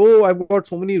बोलने के लिए, ओ I got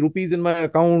so many rupees in my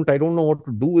account, I don't know what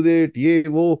to do with it, ये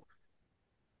वो.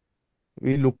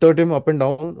 We looked at him up and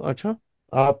down. अच्छा,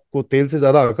 आपको तेल से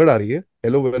ज्यादा अकड़ आ रही है?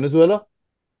 Hello Venezuela,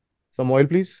 some oil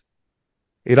please.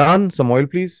 Iran, some oil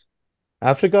please.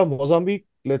 Africa, Mozambique,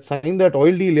 let's sign that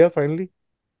oil deal. या finally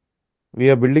we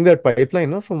are building that pipeline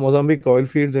ना from Mozambique oil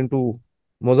fields into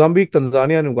Mozambique,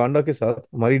 Tanzania and Uganda के साथ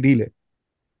हमारी deal है.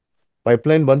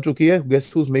 Pipeline बन चुकी है.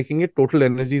 Guest who is making it? Total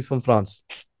energies from France.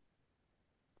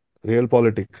 Real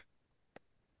politic.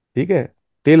 ठीक है.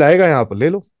 तेल आएगा यहाँ पर, ले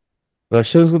लो.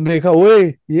 रशियंस को देखा, ओए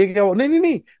ये क्या हुआ? नहीं नहीं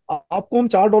नहीं, आपको हम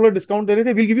 $4 डिस्काउंट दे रहे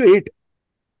थे, विल गिव यू 8.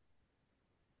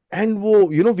 एंड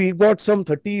वो we got some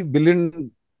 $30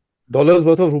 billion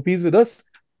worth of rupees with us.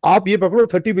 आप ये पकड़ो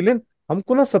 30 बिलियन,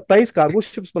 हमको ना 27 कार्गो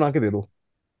शिप्स बना के दे दो.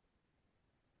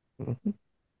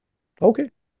 Okay,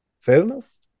 fair enough.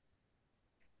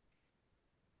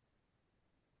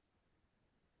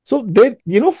 So they,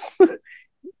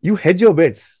 you hedge your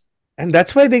bets, and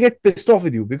that's why they get pissed off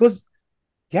with you because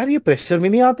यार ये प्रेशर में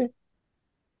नहीं आते.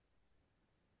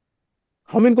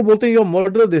 हम इनको बोलते हैं योर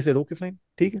मर्डर, दे से ओके फाइन,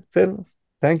 ठीक है, fair enough,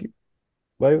 thank you,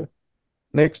 bye bye,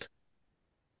 next.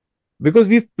 Because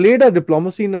we've played our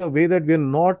diplomacy in a way that we're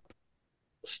not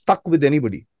stuck with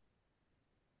anybody.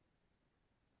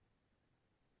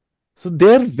 So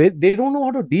they don't know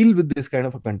how to deal with this kind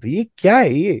of a country. ये क्या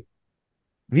है ये?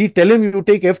 We tell him you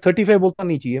take F-35, बोलता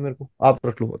नहीं चाहिए मेरे को, आप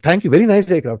रख लो, thank you, very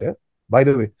nice aircraft यार, बाय द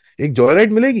वे, एक जॉय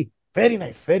राइड मिलेगी, वेरी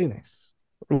नाइस वेरी नाइस,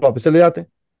 वापस चले जाते हैं.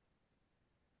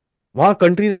 वहां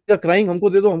कंट्रीज आर क्राइंग, हमको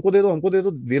दे दो हमको दे दो हमको दे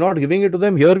दो, we not giving it to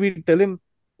them, here we tell him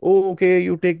okay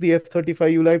you take the F-35,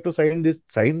 you like to sign this,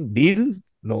 sign deal,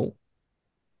 no,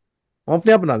 हम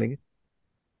अपने आप बना लेंगे,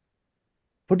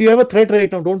 but you have a threat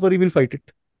right now, don't worry, will fight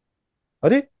it.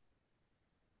 अरे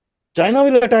China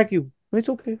will attack you, it's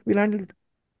okay, will handle it.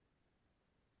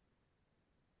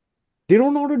 They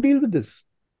don't know how to deal with this.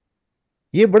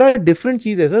 ये बड़ा different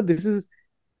चीज है सर, दिस इज,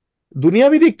 दुनिया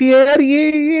भी देखती है यार,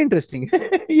 ये इंटरेस्टिंग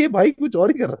है. ये भाई कुछ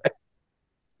और ही कर रहा है,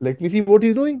 let me see what he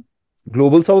is doing.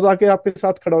 Global south आके आपके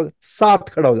साथ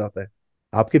खड़ा हो जाता है,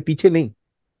 आपके पीछे नहीं.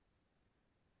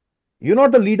 You not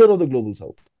the leader of the global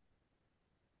south.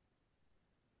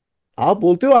 आप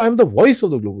बोलते हो I am the voice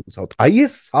of the global south, आइए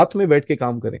साथ में बैठ के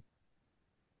काम करें,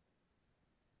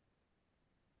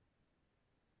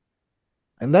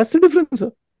 and that's the difference.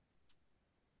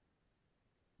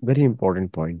 Very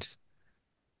important points.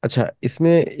 अच्छा,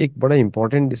 इसमें एक बड़ा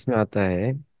इंपॉर्टेंट इसमें आता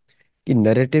है कि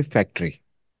narrative factory,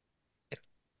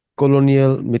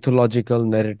 colonial mythological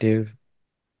narrative.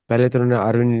 पहले तो उन्होंने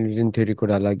आर्यन इंडियन थ्योरी को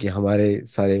डाला कि हमारे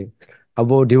सारे, अब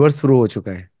वो रिवर्स प्रूव हो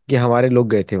चुका है कि हमारे लोग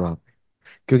गए थे वहां पे,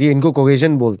 क्योंकि इनको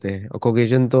कोकेजन बोलते हैं, और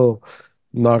कोकेजन तो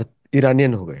नॉर्थ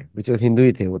ईरानियन हो गए, विच हिंदू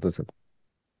ही थे वो तो सब.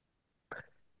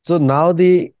 So now the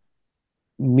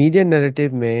media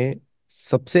narrative में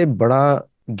सबसे बड़ा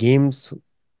गेम्स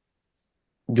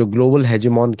जो ग्लोबल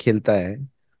हेजेमॉन खेलता है,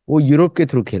 वो यूरोप के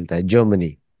थ्रू खेलता है,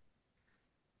 जर्मनी,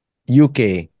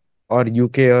 यूके. और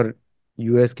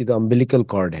यूएस की तो अम्बिलिकल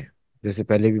कॉर्ड है, जैसे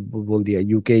पहले भी बोल दिया,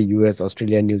 UK, US,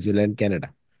 Australia, New Zealand,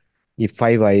 Canada, ये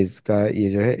फाइव आइज का ये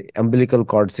जो है अम्बिलिकल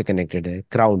कॉर्ड से कनेक्टेड है,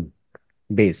 क्राउन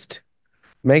बेस्ड.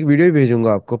 मैं एक वीडियो भी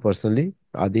भेजूंगा आपको पर्सनली,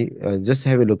 आदि, just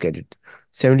have a look at it.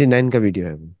 79 का वीडियो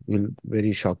है, will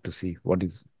very shock to see what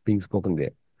is being spoken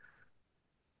there.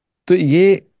 तो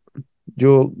ये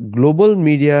जो ग्लोबल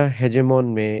मीडिया हेजेमोन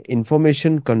में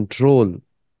इंफॉर्मेशन कंट्रोल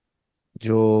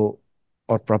जो,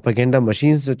 और प्रोपेगेंडा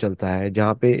मशीन्स जो चलता है,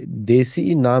 जहाँ पे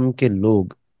देसी नाम के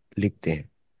लोग लिखते हैं,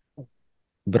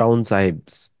 ब्राउन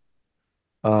साहिब्स,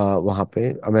 वहाँ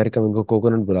पे अमेरिका में उनको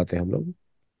कोकोनट बुलाते हैं हम लोग.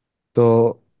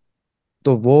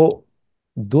 तो वो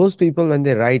those people when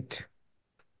they right,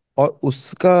 और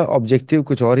उसका ऑब्जेक्टिव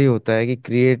कुछ और ही होता है कि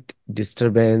क्रिएट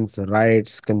डिस्टरबेंस,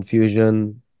 राइट्स,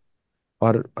 कंफ्यूजन.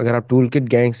 और अगर आप टूल किट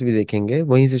गैंग्स भी देखेंगे,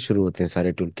 वहीं से शुरू होते हैं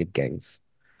सारे टूल किट गैंग्स.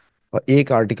 और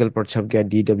एक आर्टिकल पर छप गया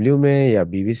डीडब्ल्यू में या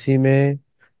बीबीसी में,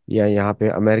 या यहाँ पे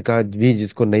अमेरिका भी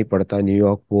जिसको नहीं पढ़ता,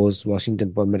 New York post,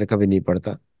 Washington post, America भी नहीं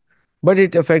पढ़ता, but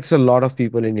it affects a lot of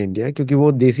people in India, क्योंकि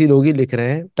वो देसी लोग ही लिख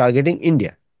रहे हैं टारगेटिंग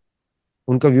इंडिया.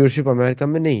 उनका व्यूअरशिप अमेरिका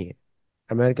में नहीं है.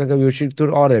 अमेरिका का व्यूअरशिप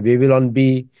तो और है, बेबीलोन ऑन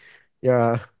बी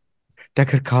या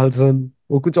टकर कार्लसन,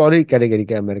 वो कुछ और ही कैटेगरी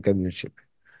का America viewership,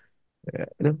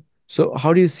 you know. So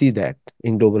how do you see that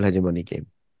in global hegemony game?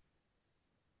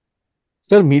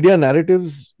 Sir media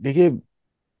narratives, देखिए,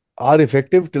 are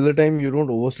effective till the time you don't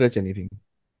ओवरस्ट्रेच anything.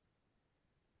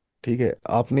 ठीक है,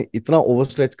 आपने इतना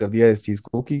ओवरस्ट्रेच कर दिया है इस चीज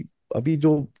को कि अभी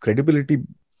जो क्रेडिबिलिटी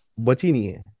बची नहीं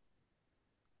है.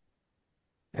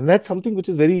 And that's something which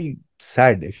is very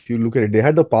sad if you look at it. They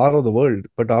had the power of the world,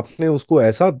 but आपने उसको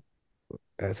ऐसा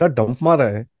ऐसा डंप मारा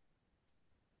है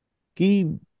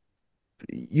कि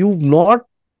you not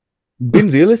been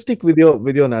realistic with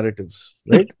your narratives,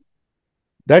 right?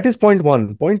 That is point one.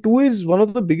 Point two is one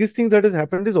of the biggest things that has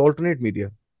happened is alternate media,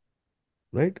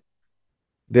 right?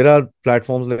 There are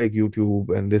platforms like YouTube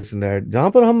and this and that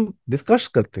जहां पर हम discuss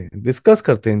करते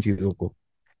हैं इन चीजों को,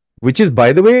 which is by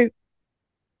the way,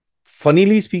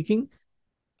 funnily speaking,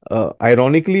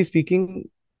 ironically speaking,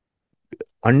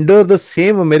 under the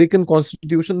same American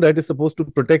constitution that is supposed to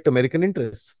protect American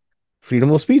interests,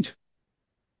 freedom of speech.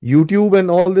 YouTube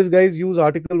and all these guys use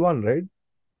Article 1, right?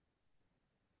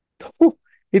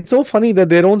 It's so funny that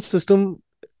their own system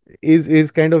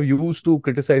is kind of used to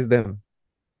criticize them.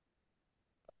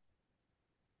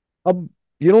 अब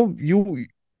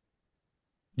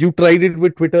you tried it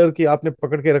with Twitter कि आपने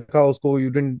पकड़ के रखा उसको, you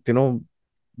didn't,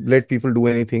 let people do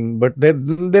anything. But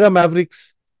there are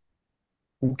mavericks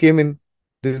who came in.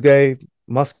 This guy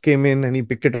Musk came in and he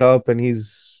picked it up and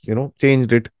he's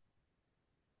changed it.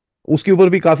 उसके ऊपर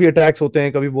भी काफी अटैक्स होते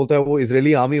हैं, कभी बोलता है वो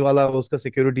इजरायली आर्मी वाला उसका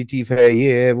सिक्योरिटी चीफ है,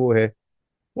 ये है वो है,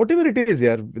 whatever it is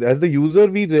यार. As the user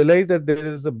we realize that there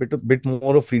is a bit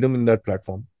more of freedom in that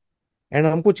platform, and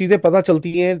हमको चीजें पता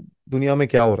चलती हैं दुनिया में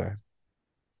क्या हो रहा है.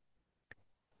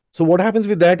 So what happens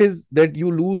with that is that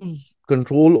you lose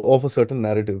control of a certain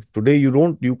narrative. Today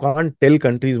you can't tell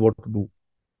countries what to do,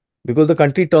 because the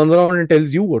country turns around and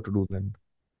tells you what to do then,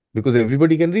 because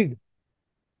everybody can read.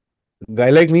 A guy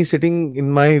like me sitting in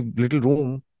my little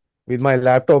room with my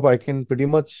laptop, I can pretty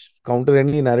much counter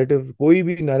any narrative. कोई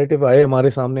भी narrative आए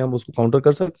हमारे सामने हम उसको counter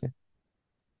कर सकते हैं,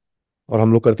 और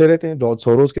हम लोग करते रहते हैं. जॉर्ज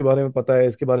सोरोस के बारे में पता है,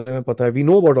 इसके बारे में पता है. We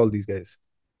know about all these guys.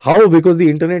 How? Because the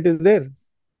internet is there,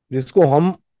 जिसको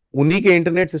हम उन्हीं के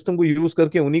इंटरनेट सिस्टम को यूज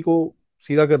करके उन्हीं को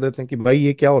सीधा कर देते हैं कि भाई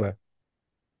ये क्या हो रहा है,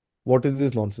 व्हाट इज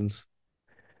दिस नॉनसेंस.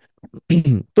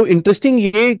 तो इंटरेस्टिंग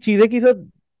ये चीज है कि सर,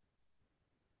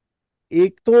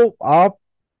 एक तो आप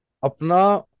अपना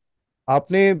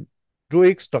आपने जो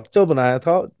एक स्ट्रक्चर बनाया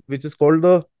था which is called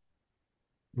the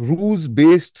rules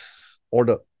based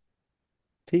order,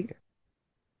 ठीक है.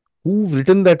 Who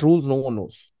written that rules? No one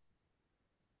knows.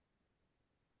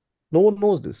 No one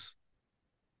knows this.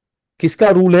 किसका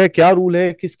रूल है, क्या रूल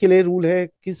है, किसके लिए रूल है,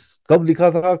 किस कब लिखा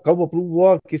था, कब अप्रूव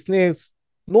हुआ, किसने?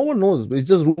 No one knows. It's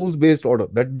just rules based order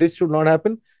that this should not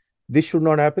happen, this should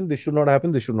not happen, this should not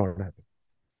happen, this should not happen.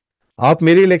 आप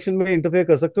मेरे इलेक्शन में इंटरफेयर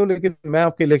कर सकते हो, लेकिन मैं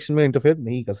आपके इलेक्शन में इंटरफेयर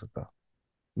नहीं कर सकता,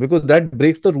 because that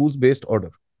breaks the rules based order.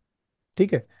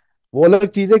 ठीक है. वो अलग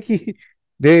चीज है कि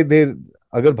दे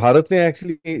अगर भारत ने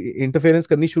एक्चुअली इंटरफेरेंस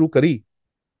करनी शुरू करी,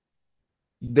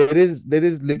 there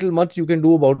is little much you can do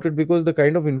about it, because the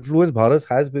kind of influence Bharat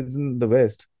has within the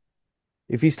West.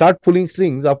 If we start pulling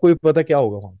strings, आपको भी पता क्या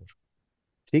होगा वहां पर.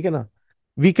 ठीक है ना.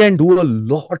 We can do a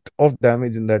lot of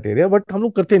damage in that area, but हम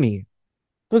लोग करते नहीं है,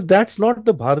 because that's not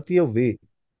the Bharatiya way,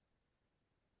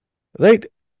 right?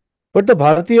 But the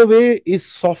Bharatiya way is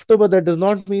softer, but that does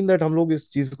not mean that हम लोग इस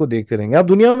चीज को देखते रहेंगे. आप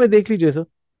दुनिया में देख लीजिए सर,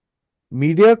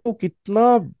 मीडिया को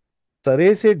कितना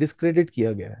तरह से डिस्क्रेडिट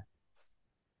किया गया है.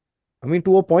 I mean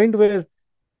to a point where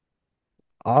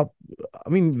आप,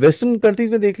 आई मीन वेस्टर्न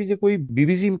कंट्रीज में देख लीजिए, कोई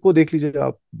बीबीसी को देख लीजिए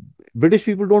आप, British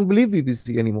people don't believe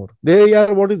BBC any more. दे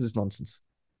यार व्हाट इज दिस नॉनसेंस.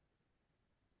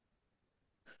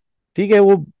 ठीक है.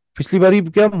 वो पिछली बारी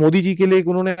क्या मोदी जी के लिए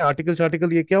उन्होंने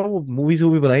आर्टिकल ये क्या वो मूवीज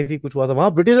भी बनाई थी, कुछ हुआ था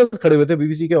वहां, ब्रिटिशर्स खड़े हुए थे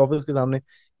बीबीसी के ऑफिस के सामने.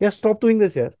 यार स्टॉप डूइंग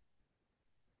दिस यार.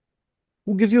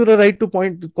 Who gives you the right two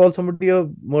point call somebody a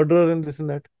murderer and this and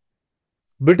that.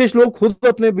 British लोग खुद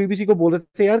अपने बीबीसी को बोल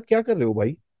रहे थे यार क्या कर रहे हो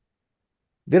भाई.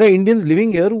 There are Indians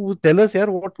living here who tell us यार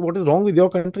what is wrong with your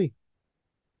country.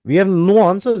 We have no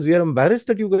answers. We are embarrassed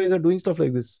that you guys are doing stuff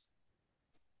like this.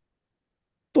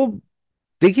 तो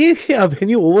देखिए कि अब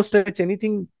when you overstretch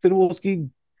anything, फिर वो उसकी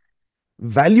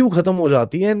value खत्म हो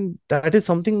जाती है, and that is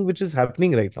something which is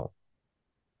happening right now.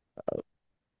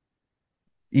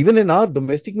 Even in our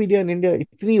domestic media in India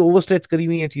इतनी ओवरस्ट्रेच करी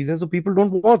हुई है चीजें, so people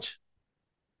don't watch.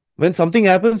 When something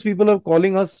happens people are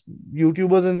calling us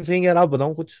YouTubers and saying यार आप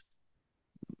बताओ कुछ,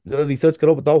 जरा रिसर्च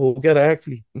करो, बताओ हो क्या रहा है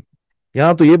एक्चुअली.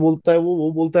 यहाँ तो ये बोलता है,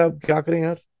 वो बोलता है, अब क्या करें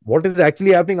यार, व्हाट इज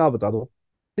एक्चुअली हैपनिंग आप बता दो.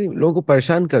 नहीं, लोगों को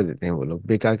परेशान कर देते हैं वो लोग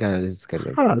बेकार का एनालिसिस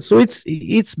करने के हाँ. So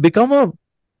it's become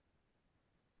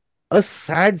a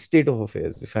sad state of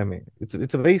affairs, if I may.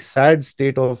 It's a very sad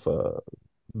state of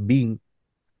being.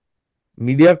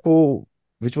 Media ko,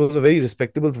 which was a very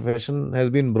respectable profession, has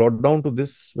been brought down to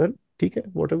this. Well, ठीक है,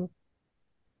 whatever.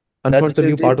 That's the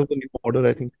new unfortunately. part of the new order,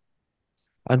 I think.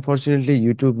 Unfortunately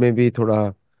YouTube में भी थोड़ा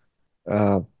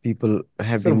people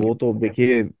have sir been. वो तो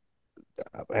देखिए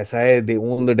ऐसा है, they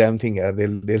own the damn thing यार.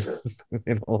 They'll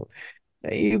you know,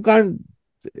 you can't.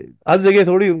 हर जगह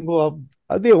थोड़ी उनको आप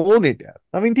they own it यार.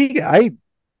 I mean ठीक है. I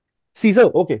see sir.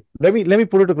 Okay, let me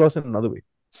put it across in another way.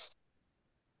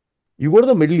 You go to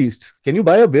the Middle East. Can you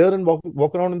buy a beer and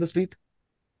walk around in the street?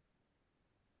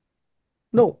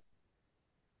 No.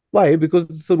 Why? Because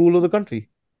it's the rule of the country.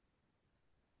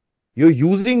 You're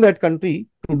using that country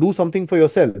to do something for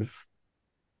yourself.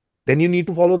 Then you need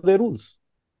to follow their rules,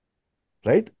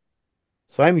 right?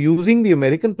 So I'm using the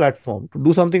American platform to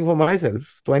do something for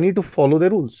myself. So I need to follow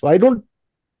their rules. So I don't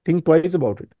think twice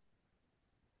about it.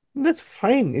 That's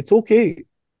fine. It's okay.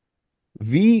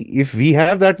 If we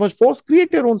have that much force,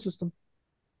 create your own system,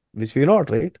 which we're not,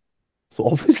 right? So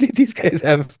obviously these guys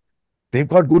they've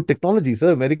got good technology,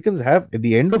 sir. Americans have, at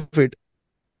the end of it,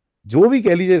 जो भी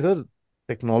कह लीजिए sir,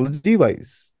 technology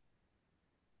wise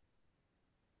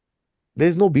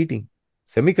there is no beating.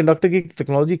 Semiconductor की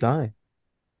technology कहाँ है?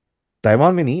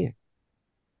 Taiwan में नहीं है.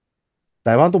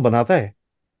 ताइवान तो बनाता है,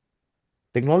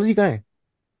 टेक्नोलॉजी कहाँ है?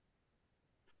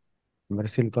 हमारे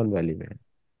सिलिकॉन वैली में है।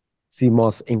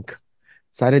 सीमॉस इंक,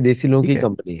 सारे देसी लोगों ठीक की है।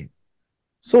 कंपनी है।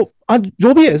 सो आज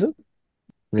जो भी है सर,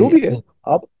 जो नहीं भी है,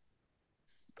 अपने। आप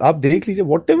आप देख लीजिए,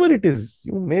 what ever it is,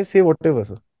 you may से what ever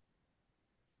sir.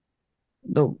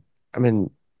 No, I mean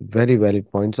very valid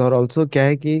points. और ऑल्सो क्या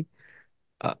है कि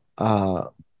आ, आ,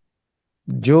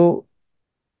 जो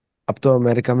अब तो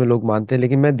अमेरिका में लोग मानते हैं,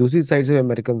 लेकिन मैं दूसरी साइड से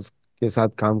अमेरिकन के साथ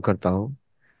काम करता हूँ।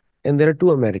 And there are to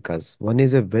America's, one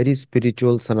is a very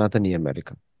spiritual सनातनी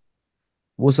अमेरिका,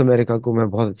 वो उस अमेरिका को मैं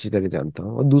बहुत अच्छी तरह जानता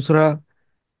हूँ। और दूसरा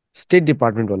स्टेट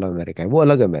डिपार्टमेंट वाला अमेरिका है, वो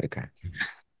अलग अमेरिका है।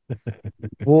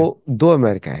 वो दो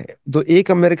अमेरिका है। तो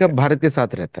एक अमेरिका भारत के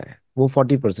साथ रहता है, वो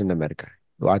 40% अमेरिका है।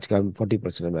 तो आज का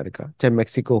 40% अमेरिका, चाहे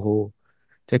मेक्सिको हो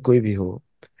चाहे कोई भी हो।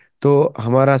 तो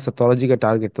हमारा सतोलॉजी का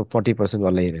टारगेट तो 40%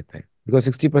 वाला ही रहता है, बिकॉज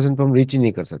 60% पे हम रीच ही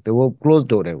नहीं कर सकते, वो क्लोज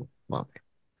डोर है वो वहाँ पे।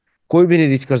 कोई भी नहीं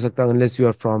रीच कर सकता unless you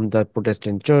are from the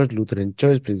Protestant church, Lutheran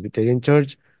church, Presbyterian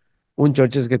church. उन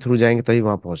चर्चेस के थ्रू जाएंगे तभी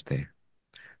वहाँ पहुँचते हैं।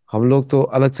 हम लोग तो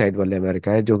अलग साइड वाले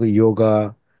अमेरिका है, जो कि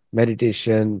योगा,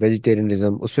 मेडिटेशन,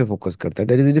 वेजिटेरियनिज्म उस पर फोकस करता है।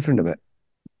 That is different.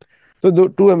 तो दो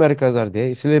टू अमेरिकाज आर देयर,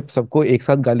 इसलिए सबको एक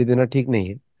साथ गाली देना ठीक नहीं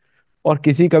है। और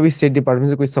किसी का भी स्टेट डिपार्टमेंट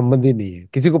से कोई संबंध ही नहीं है,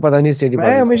 किसी को पता नहीं स्टेट मैं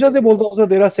डिपार्टमेंट। हमेशा से बोलता हूँ sir,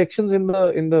 there are sections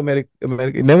in the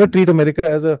America, never treat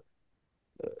America as a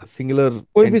singular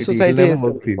कोई भी entity, it will society never ऐसा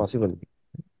वर्क फॉर यू। पॉसिबल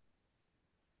नहीं।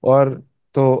 और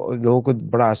तो लोगों को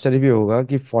बड़ा आश्चर्य भी होगा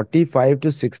कि 45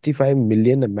 to 65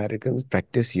 million American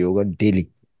practice yoga daily.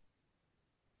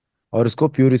 और उसको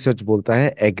प्यूर रिसर्च बोलता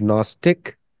है एग्नोस्टिक,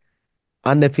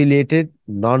 अनएफिलिएटेड,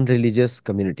 नॉन रिलीजियस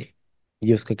कम्युनिटी।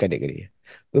 ये उसका कैटेगरी है।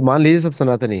 तो मान लीजिए सब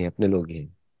सनातनी है, अपने लोग ही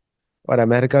हैं। और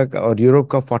अमेरिका का और यूरोप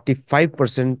का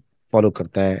 45% फॉलो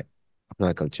करता है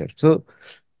अपना culture. So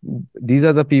these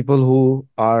are the people who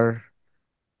R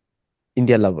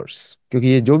India lovers. क्योंकि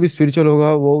ये जो भी स्पिरिचुअल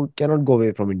होगा वो cannot go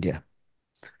away from India.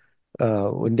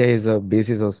 India is a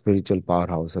basis of spiritual power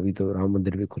house. अभी तो राम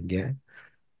मंदिर भी खुल गया है।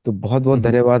 तो बहुत बहुत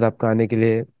धन्यवाद आपका आने के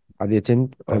लिए, आदि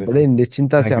अचिंत। और अरे बड़े सर,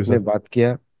 निश्चिंता से थैंक यू आपने सर। बात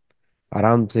किया,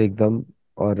 आराम से एकदम।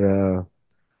 और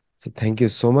थैंक यू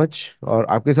सो मच। और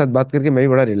आपके साथ बात करके मैं भी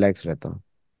बड़ा रिलैक्स रहता हूँ।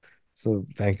 So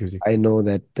thank you ji. I know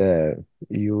that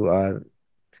you are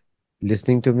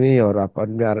listening to me, और आप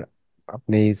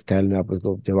अपने ही स्टाइल में आप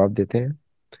उसको जवाब देते हैं।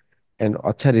 एंड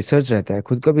अच्छा रिसर्च रहता है,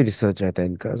 खुद का भी रिसर्च रहता है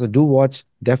इनका। So do watch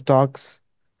def talks.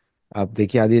 आप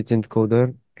देखिए आदि अचिंत को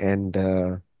उधर। And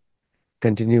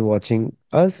continue watching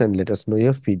us and let us know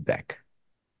your feedback.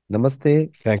 नमस्ते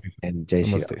थैंक यू एंड जय सर।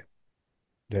 श्री नमस्ते। राम।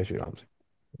 जय श्री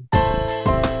राम।